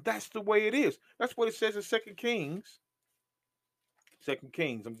commandments. And that's the way it is. That's what it says in 2 Kings. 2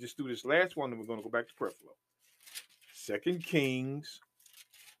 Kings. I'm just do this last one, and we're going to go back to Creflo. 2 Kings,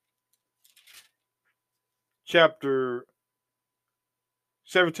 chapter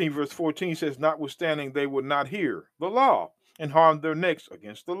 17, verse 14 says, notwithstanding they would not hear the law, and harmed their necks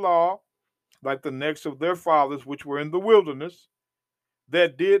against the law, like the necks of their fathers which were in the wilderness,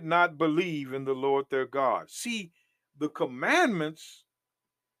 that did not believe in the Lord their God. See, the commandments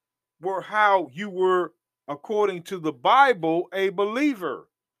were how you were, according to the Bible, a believer.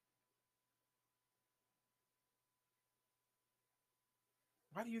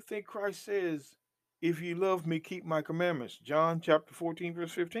 Why do you think Christ says, if ye love me, keep my commandments? John chapter 14,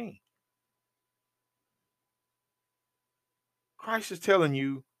 verse 15. Christ is telling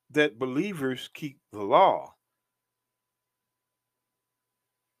you that believers keep the law.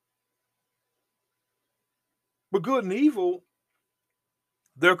 But good and evil,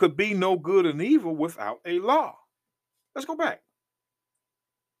 there could be no good and evil without a law. Let's go back.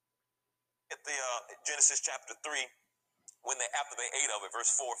 at the Genesis chapter 3, after they ate of it,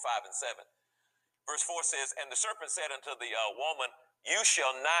 verse 4, 5, and 7. Verse 4 says, and the serpent said unto the woman, you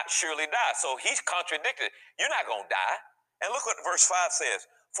shall not surely die. So he's contradicted. You're not going to die. And look what verse 5 says.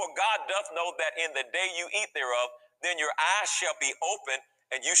 For God doth know that in the day you eat thereof, then your eyes shall be open,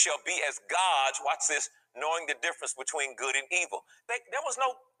 and you shall be as gods. Watch this, knowing the difference between good and evil. There was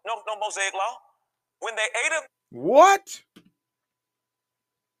no Mosaic law. When they ate of What?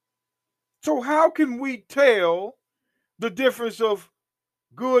 So how can we tell the difference of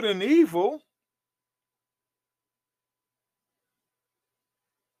good and evil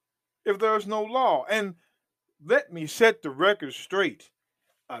if there's no law? And let me set the record straight.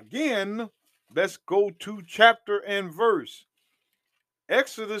 Again, let's go to chapter and verse.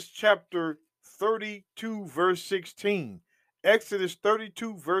 Exodus chapter 32, verse 16. Exodus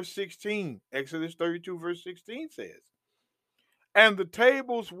 32, verse 16. Exodus 32, verse 16 says, and the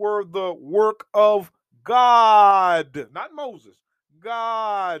tables were the work of God, not Moses,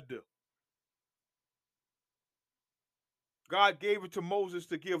 God. God gave it to Moses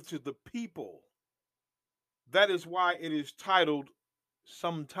to give to the people. That is why it is titled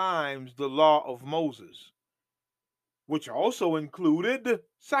sometimes the law of Moses, which also included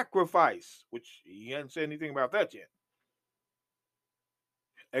sacrifice, which he hadn't said anything about that yet.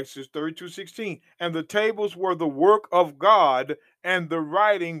 Exodus 32:16. And the tables were the work of God, and the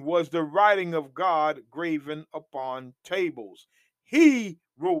writing was the writing of God graven upon tables. He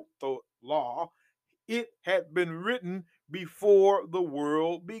wrote the law. It had been written before the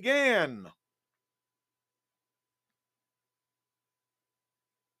world began.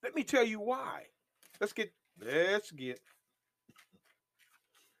 Let me tell you why. Let's get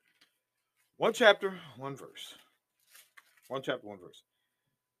one chapter, one verse. One chapter, one verse.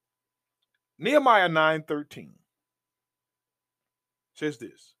 Nehemiah 9:13 says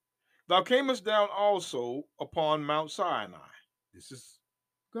this. Thou camest down also upon Mount Sinai. This is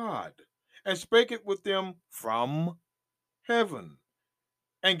God. And spake it with them from heaven,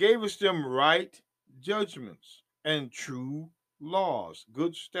 and gavest them right judgments and true laws,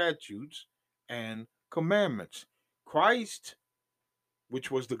 good statutes and commandments. Christ, which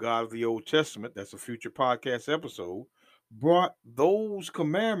was the God of the Old Testament, that's a future podcast episode, brought those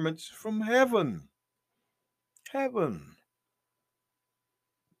commandments from heaven. Heaven.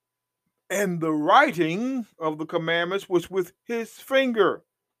 And the writing of the commandments was with his finger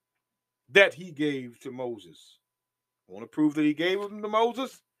that he gave to Moses. Want to prove that he gave them to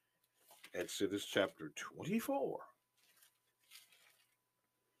Moses? Exodus chapter 24.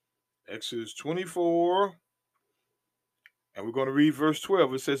 Exodus 24, and we're going to read verse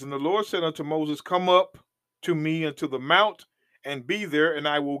 12. It says, and the Lord said unto Moses, come up to me unto the mount, and be there, and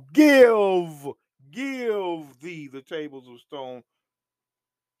I will give thee the tables of stone,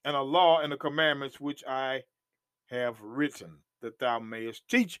 and a law and the commandments which I have written, that thou mayest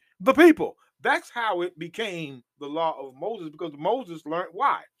teach the people. That's how it became the law of Moses, because Moses learned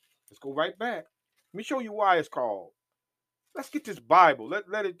why. Let's go right back. Let me show you why it's called. Let's get this Bible.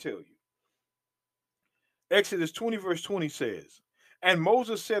 Let it tell you. Exodus 20, verse 20 says, and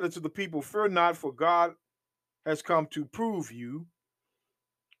Moses said unto the people, fear not, for God has come to prove you,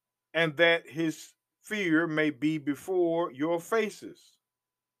 and that his fear may be before your faces,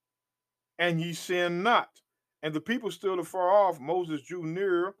 and ye sin not. And the people stood afar off. Moses drew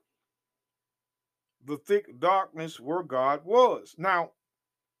near the thick darkness where God was. Now,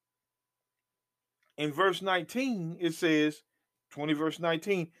 in verse 19, it says, 20 verse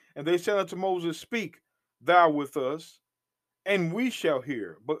 19, and they said unto Moses, speak thou with us, and we shall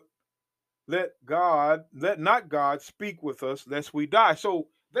hear. But let not God speak with us, lest we die. So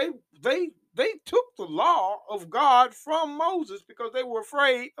they took the law of God from Moses because they were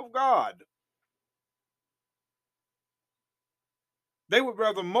afraid of God. They would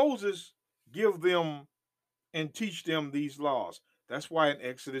rather Moses give them and teach them these laws. That's why in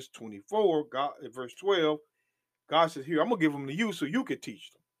Exodus 24, God, in verse 12, God says, here, I'm going to give them to you so you can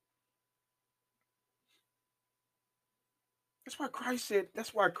teach them. That's why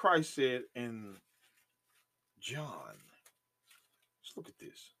Christ said in John, let's look at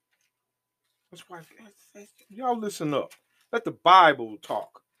this. That's why, y'all listen up. Let the Bible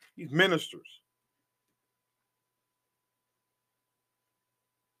talk. These ministers.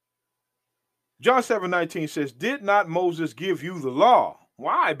 John 7:19 says, did not Moses give you the law?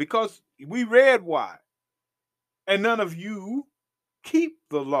 Why? Because we read why. And none of you keep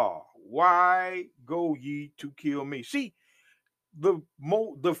the law. Why go ye to kill me? See, the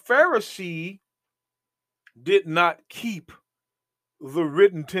Pharisee did not keep the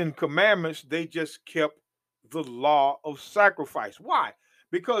written 10 commandments. They just kept the law of sacrifice. Why?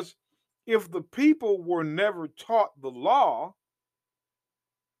 Because if the people were never taught the law,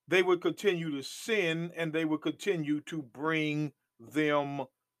 they would continue to sin, and they would continue to bring them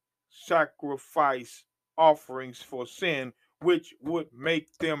sacrifice offerings for sin, which would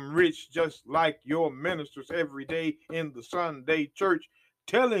make them rich, just like your ministers every day in the Sunday church,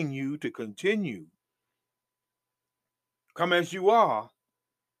 telling you to continue. Come as you are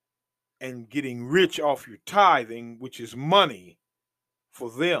and getting rich off your tithing, which is money for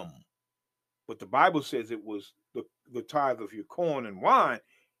them. But the Bible says it was the tithe of your corn and wine.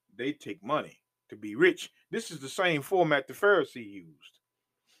 They take money to be rich. This is the same format the Pharisee used.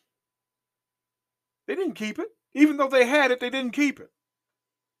 They didn't keep it. Even though they had it, they didn't keep it.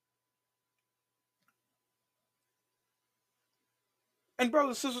 And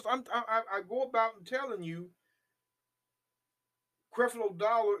brothers and sisters, I go about and telling you, Creflo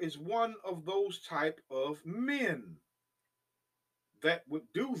Dollar is one of those type of men that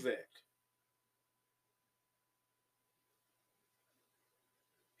would do that.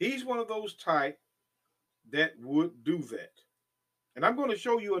 He's one of those type that would do that. And I'm going to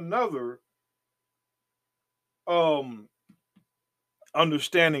show you another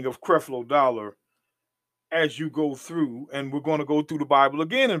understanding of Creflo Dollar as you go through, and we're going to go through the Bible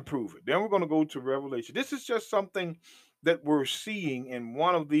again and prove it. Then we're going to go to Revelation. This is just something that we're seeing in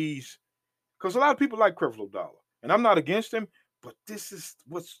one of these, because a lot of people like Creflo Dollar, and I'm not against him, but this is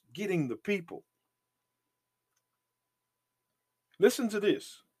what's getting the people. Listen to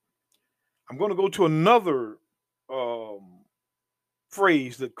this. I'm going to go to another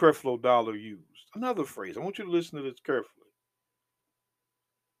phrase that Creflo Dollar used. Another phrase. I want you to listen to this carefully.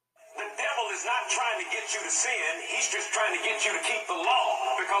 The devil is not trying to get you to sin. He's just trying to get you to keep the law.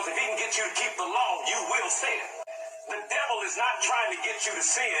 Because if he can get you to keep the law, you will sin. The devil is not trying to get you to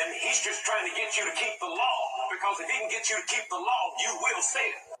sin. He's just trying to get you to keep the law. Because if he can get you to keep the law, you will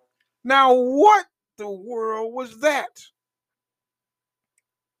sin. Now, what the world was that?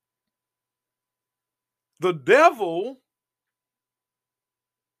 The devil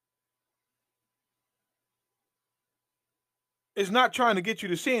is not trying to get you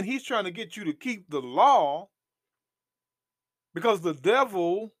to sin. He's trying to get you to keep the law, because the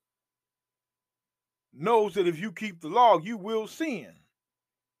devil knows that if you keep the law, you will sin.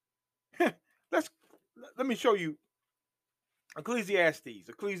 Let me show you Ecclesiastes.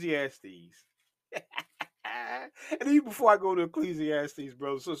 And even before I go to Ecclesiastes,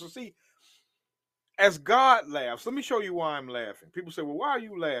 brothers, so see, as God laughs, let me show you why I'm laughing. People say, well, why are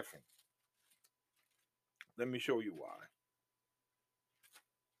you laughing? Let me show you why.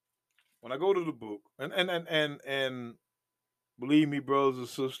 When I go to the book, and believe me, brothers and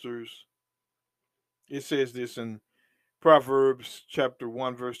sisters, it says this in Proverbs chapter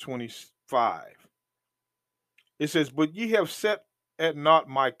 1, verse 25. It says, but ye have set at naught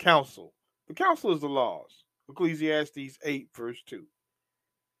my counsel. The counsel is the laws. Ecclesiastes 8, verse 2.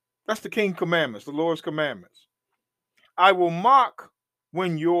 That's the King's commandments, the Lord's commandments. I will mock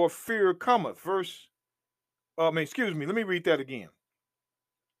when your fear cometh. Let me read that again.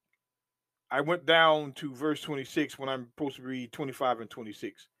 I went down to verse 26 when I'm supposed to read 25 and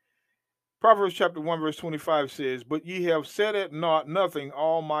 26. Proverbs chapter 1, verse 25 says, but ye have set at naught nothing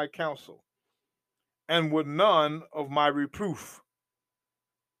all my counsel, and with none of my reproof.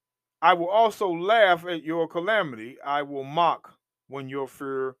 I will also laugh at your calamity. I will mock when your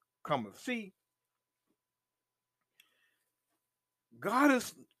fear cometh. See, God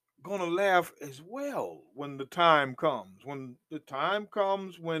is going to laugh as well when the time comes. When the time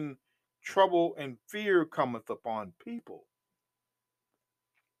comes when trouble and fear cometh upon people,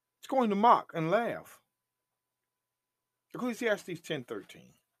 it's going to mock and laugh. Ecclesiastes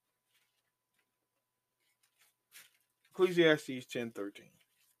 10:13. Ecclesiastes 10:13.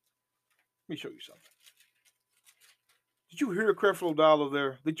 Let me show you something. Did you hear Creflo Dollar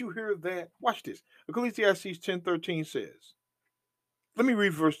there? Did you hear that? Watch this. Ecclesiastes 10:13 says, let me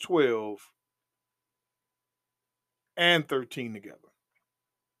read verse 12 and 13 together.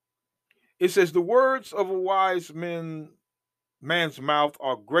 It says, the words of a wise man's mouth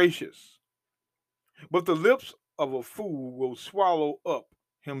are gracious, but the lips of a fool will swallow up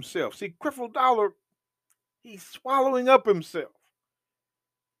himself. See, Creflo Dollar, he's swallowing up himself.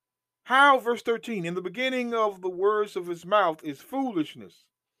 How? Verse 13, in the beginning of the words of his mouth is foolishness,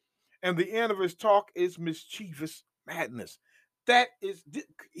 and the end of his talk is mischievous madness.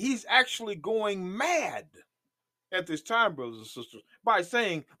 He's actually going mad at this time, brothers and sisters, by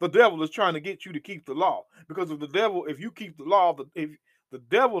saying the devil is trying to get you to keep the law. Because of the devil, if you keep the law, if the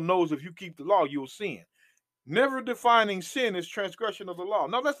devil knows if you keep the law, you'll sin. Never defining sin as transgression of the law.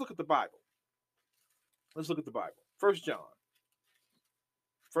 Now let's look at the Bible. Let's look at the Bible. 1 John.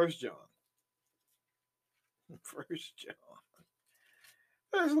 1 John. 1 John.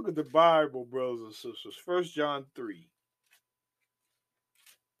 Let's look at the Bible, brothers and sisters. 1 John 3.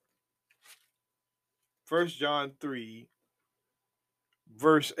 1 John 3,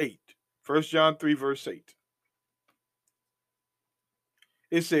 verse 8. 1 John 3, verse 8.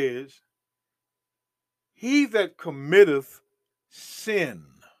 It says, he that committeth sin,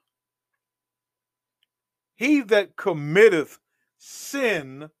 he that committeth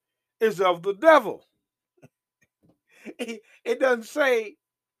sin is of the devil. It doesn't say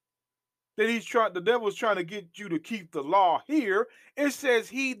that the devil's trying to get you to keep the law here. It says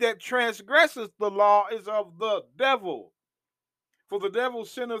he that transgresses the law is of the devil. For the devil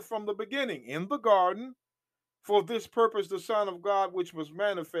sinneth from the beginning in the garden. For this purpose the Son of God, which was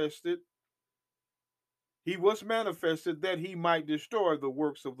manifested, he was manifested that he might destroy the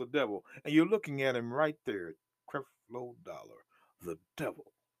works of the devil. And you're looking at him right there, Creflo Dollar, the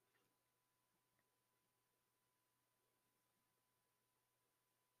devil.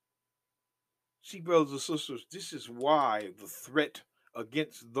 See, brothers and sisters, this is why the threat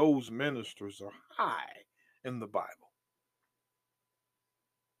against those ministers are high in the Bible.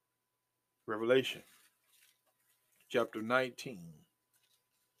 Revelation chapter 19,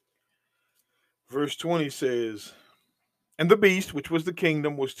 verse 20 says, and the beast, which was the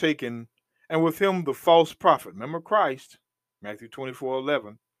kingdom, was taken, and with him the false prophet. Remember Christ, Matthew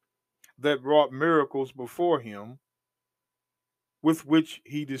 24:11, that wrought miracles before him, with which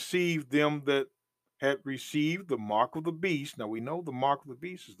he deceived them that had received the mark of the beast. Now we know the mark of the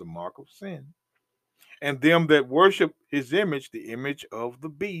beast is the mark of sin. And them that worship his image, the image of the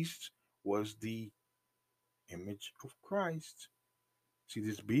beast was the image of Christ. See,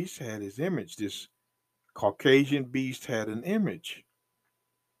 this beast had his image. This Caucasian beast had an image.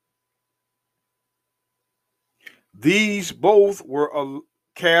 These both were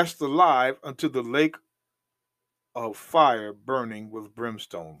cast alive unto the lake of fire burning with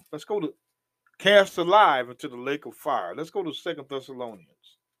brimstone. Let's go to cast alive into the lake of fire. Let's go to 2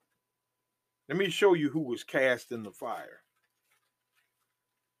 Thessalonians. Let me show you who was cast in the fire.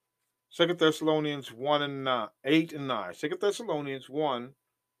 2 Thessalonians 1 and 9, 8 and 9. 2 Thessalonians 1,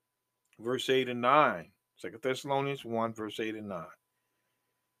 verse 8 and 9. 2 Thessalonians 1, verse 8 and 9.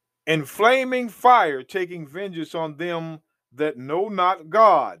 In flaming fire, taking vengeance on them that know not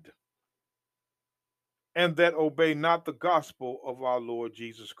God, and that obey not the gospel of our Lord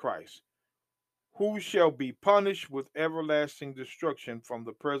Jesus Christ, who shall be punished with everlasting destruction from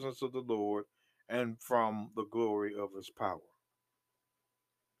the presence of the Lord and from the glory of his power.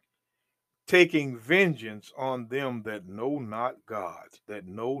 Taking vengeance on them that know not God, that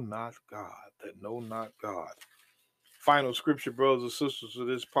know not God, that know not God. Final scripture, brothers and sisters, of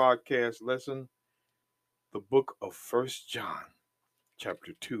this podcast lesson, the book of 1 John,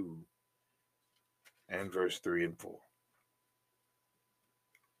 chapter 2, and verse 3 and 4.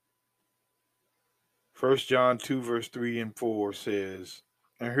 1 John 2, verse 3 and 4 says,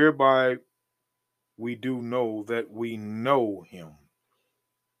 and hereby we do know that we know him,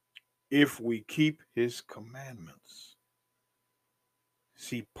 if we keep his commandments.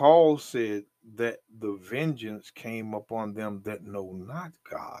 See, Paul said that the vengeance came upon them that know not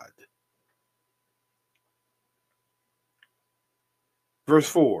God. Verse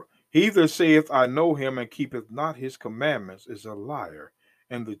 4, he that saith, I know him, and keepeth not his commandments, is a liar,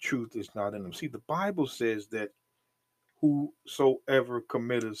 and the truth is not in him. See, the Bible says that whosoever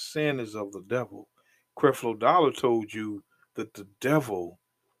committeth sin is of the devil. Creflo Dollar told you that the devil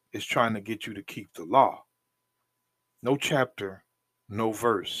is trying to get you to keep the law. No chapter, no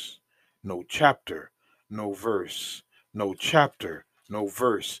verse. No chapter, no verse. No chapter, no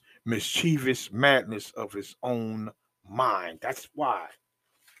verse. Mischievous madness of his own mind. That's why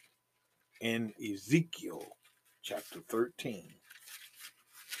in Ezekiel chapter 13,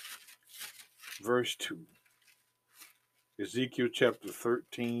 verse 2. Ezekiel chapter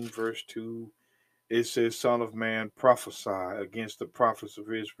 13, verse 2, it says, Son of man, prophesy against the prophets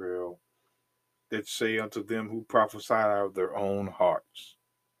of Israel that say unto them who prophesy out of their own hearts.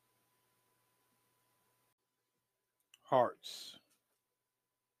 Hearts.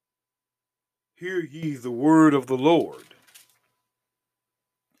 Hear ye the word of the Lord.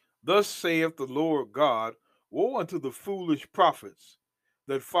 Thus saith the Lord God, woe unto the foolish prophets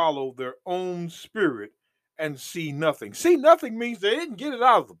that follow their own spirit and see nothing. See nothing means they didn't get it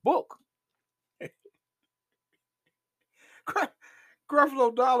out of the book.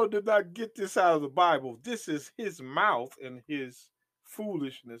 Creflo Dollar did not get this out of the Bible. This is his mouth and his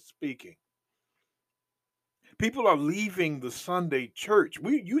foolishness speaking. People are leaving the Sunday church.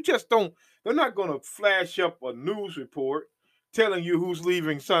 They're not going to flash up a news report telling you who's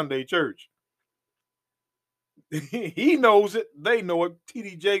leaving Sunday church. He knows it. They know it.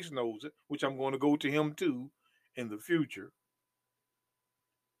 T.D. Jakes knows it, which I'm going to go to him too in the future.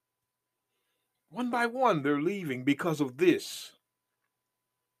 One by one, they're leaving because of this.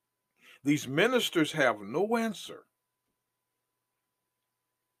 These ministers have no answer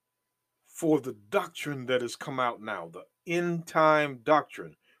for the doctrine that has come out now, the end time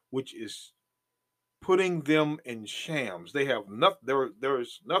doctrine, which is putting them in shams. They have nothing. There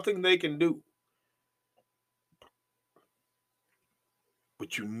is nothing they can do.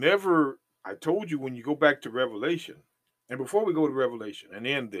 But you never. I told you when you go back to Revelation, and before we go to Revelation and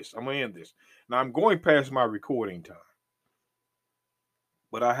end this, I'm gonna end this. Now I'm going past my recording time,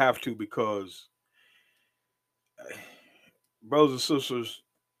 but I have to because, brothers and sisters,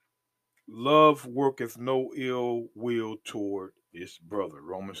 love worketh no ill will toward its brother.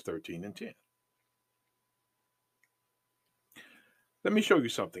 Romans 13:10. Let me show you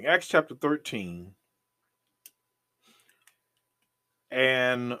something. Acts chapter 13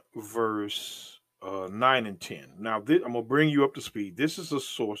 and verse 9 and 10. Now, I'm going to bring you up to speed. This is a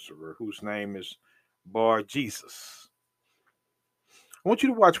sorcerer whose name is Bar Jesus. I want you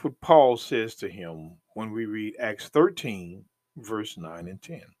to watch what Paul says to him when we read Acts 13, verse 9 and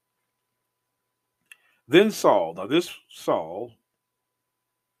 10. Then Saul, now this Saul,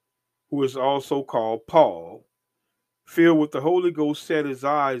 who is also called Paul, filled with the Holy Ghost, set his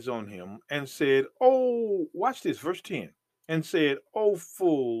eyes on him and said, oh, watch this, verse 10, and said, oh,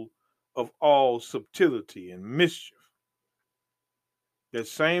 full of all subtlety and mischief. That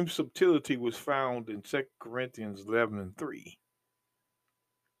same subtlety was found in 2 Corinthians 11 and 3.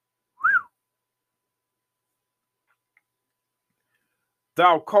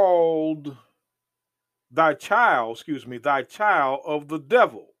 Thou called thy child of the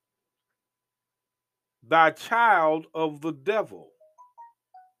devil. Thy child of the devil.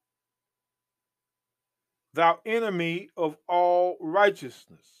 Thou enemy of all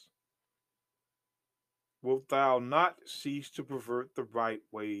righteousness. Wilt thou not cease to pervert the right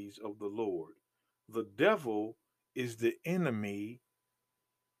ways of the Lord? The devil is the enemy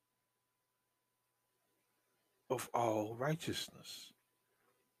of all righteousness.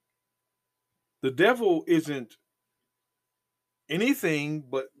 The devil isn't anything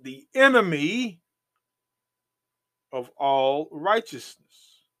but the enemy of all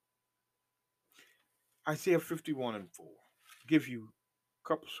righteousness. Isaiah 51 and 4. Give you a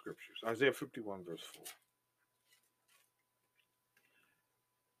couple scriptures. Isaiah 51 verse 4.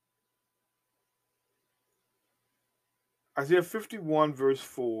 Isaiah 51 verse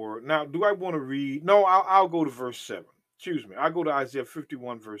 4. Now, do I want to read? No, I'll go to verse 7. Excuse me. I'll go to Isaiah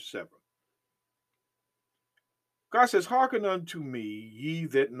 51 verse 7. God says, hearken unto me, ye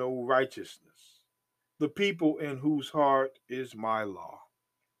that know righteousness, the people in whose heart is my law.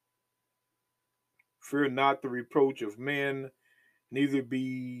 Fear not the reproach of men, neither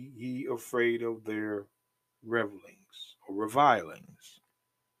be ye afraid of their revilings or revilings,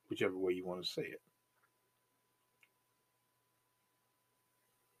 whichever way you want to say it.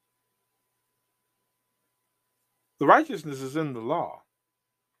 The righteousness is in the law.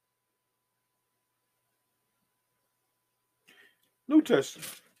 New Testament.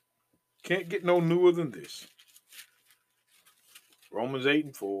 Can't get no newer than this. Romans 8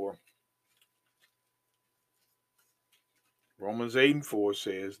 and 4. Romans 8 and 4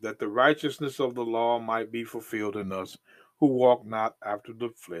 says that the righteousness of the law might be fulfilled in us who walk not after the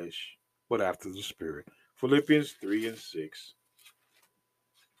flesh, but after the Spirit. Philippians 3 and 6.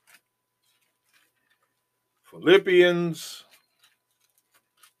 Philippians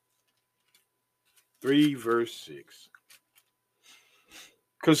 3 verse 6.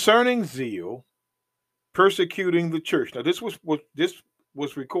 Concerning zeal, persecuting the church. Now this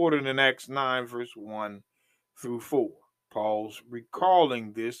was recorded in Acts 9 verse 1 through 4. Paul's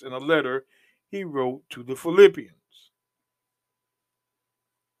recalling this in a letter he wrote to the Philippians,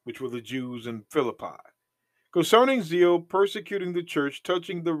 which were the Jews in Philippi. Concerning zeal, persecuting the church,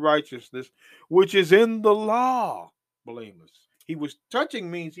 touching the righteousness which is in the law, blameless. He was touching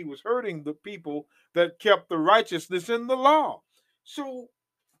means he was hurting the people that kept the righteousness in the law. So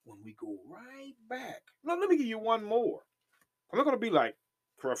when we go right back, now let me give you one more. I'm not going to be like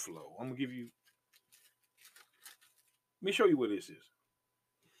Creflo. I'm going to give you, let me show you what this is.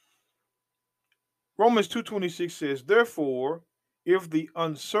 Romans 2:26 says, therefore, if the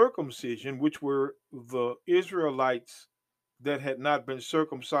uncircumcision, which were the Israelites that had not been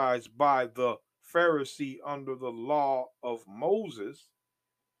circumcised by the Pharisee under the law of Moses,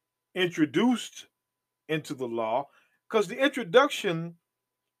 introduced into the law, because the introduction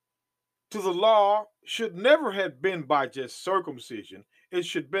to the law should never have been by just circumcision. It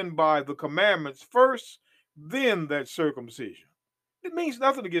should have been by the commandments first, then that circumcision. It means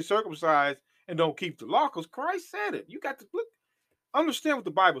nothing to get circumcised and don't keep the law, because Christ said it. You got to look. Understand what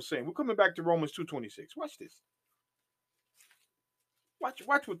the Bible's saying. We're coming back to Romans 2:26. Watch this.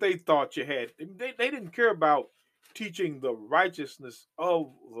 Watch what they thought you had. They didn't care about teaching the righteousness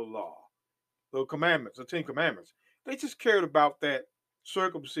of the law, the commandments, the Ten Commandments. They just cared about that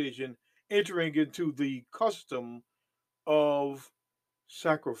circumcision entering into the custom of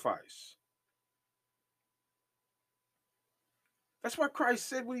sacrifice. That's why Christ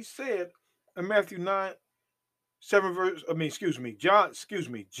said what he said in Matthew 9, 7 verse.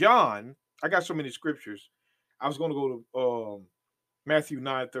 John. I got so many scriptures. I was going to go to Matthew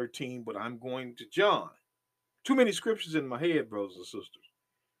 9:13, but I'm going to John. Too many scriptures in my head, brothers and sisters.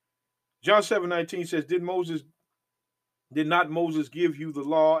 John 7:19 says, Did not Moses give you the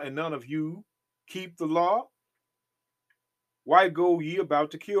law, and none of you keep the law? Why go ye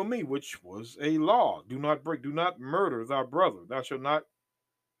about to kill me? Which was a law. Do not murder thy brother. Thou shalt not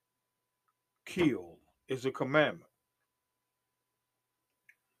kill is a commandment.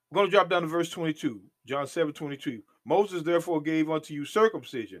 I'm going to drop down to verse 22. John 7:22. Moses therefore gave unto you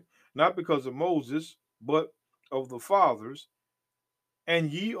circumcision, not because of Moses, but of the fathers.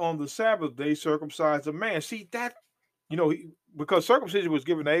 And ye on the Sabbath day circumcise a man. See that, because circumcision was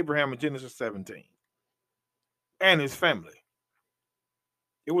given to Abraham in Genesis 17 and his family.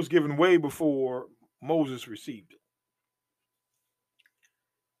 It was given way before Moses received it.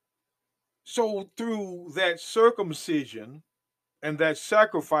 So through that circumcision and that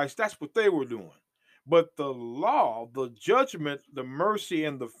sacrifice, that's what they were doing. But the law, the judgment, the mercy,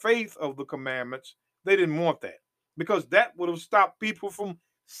 and the faith of the commandments, they didn't want that, because that would have stopped people from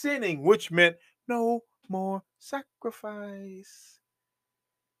sinning, which meant no more sacrifice.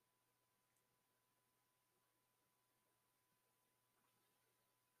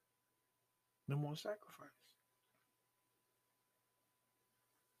 No more sacrifice.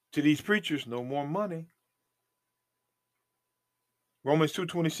 To these preachers, no more money. Romans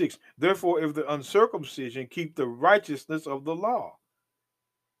 2:26. Therefore, if the uncircumcision keep the righteousness of the law,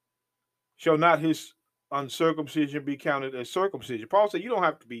 shall not his uncircumcision be counted as circumcision? Paul said you don't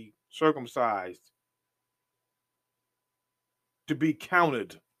have to be circumcised to be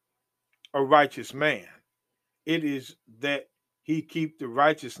counted a righteous man. It is that he keep the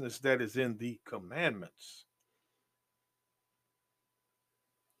righteousness that is in the commandments.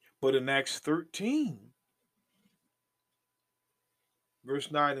 But in Acts 13,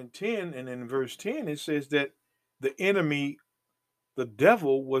 verse 9 and 10, and in verse 10, it says that the enemy, the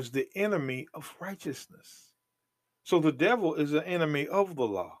devil, was the enemy of righteousness. So the devil is an enemy of the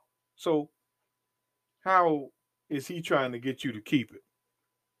law. So how is he trying to get you to keep it?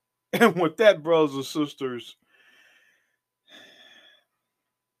 And with that, brothers and sisters,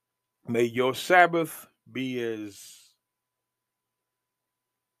 may your Sabbath be as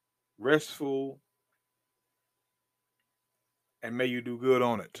restful, and may you do good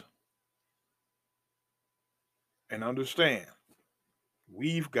on it. And understand,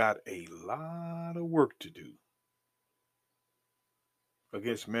 we've got a lot of work to do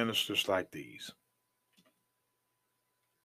against ministers like these.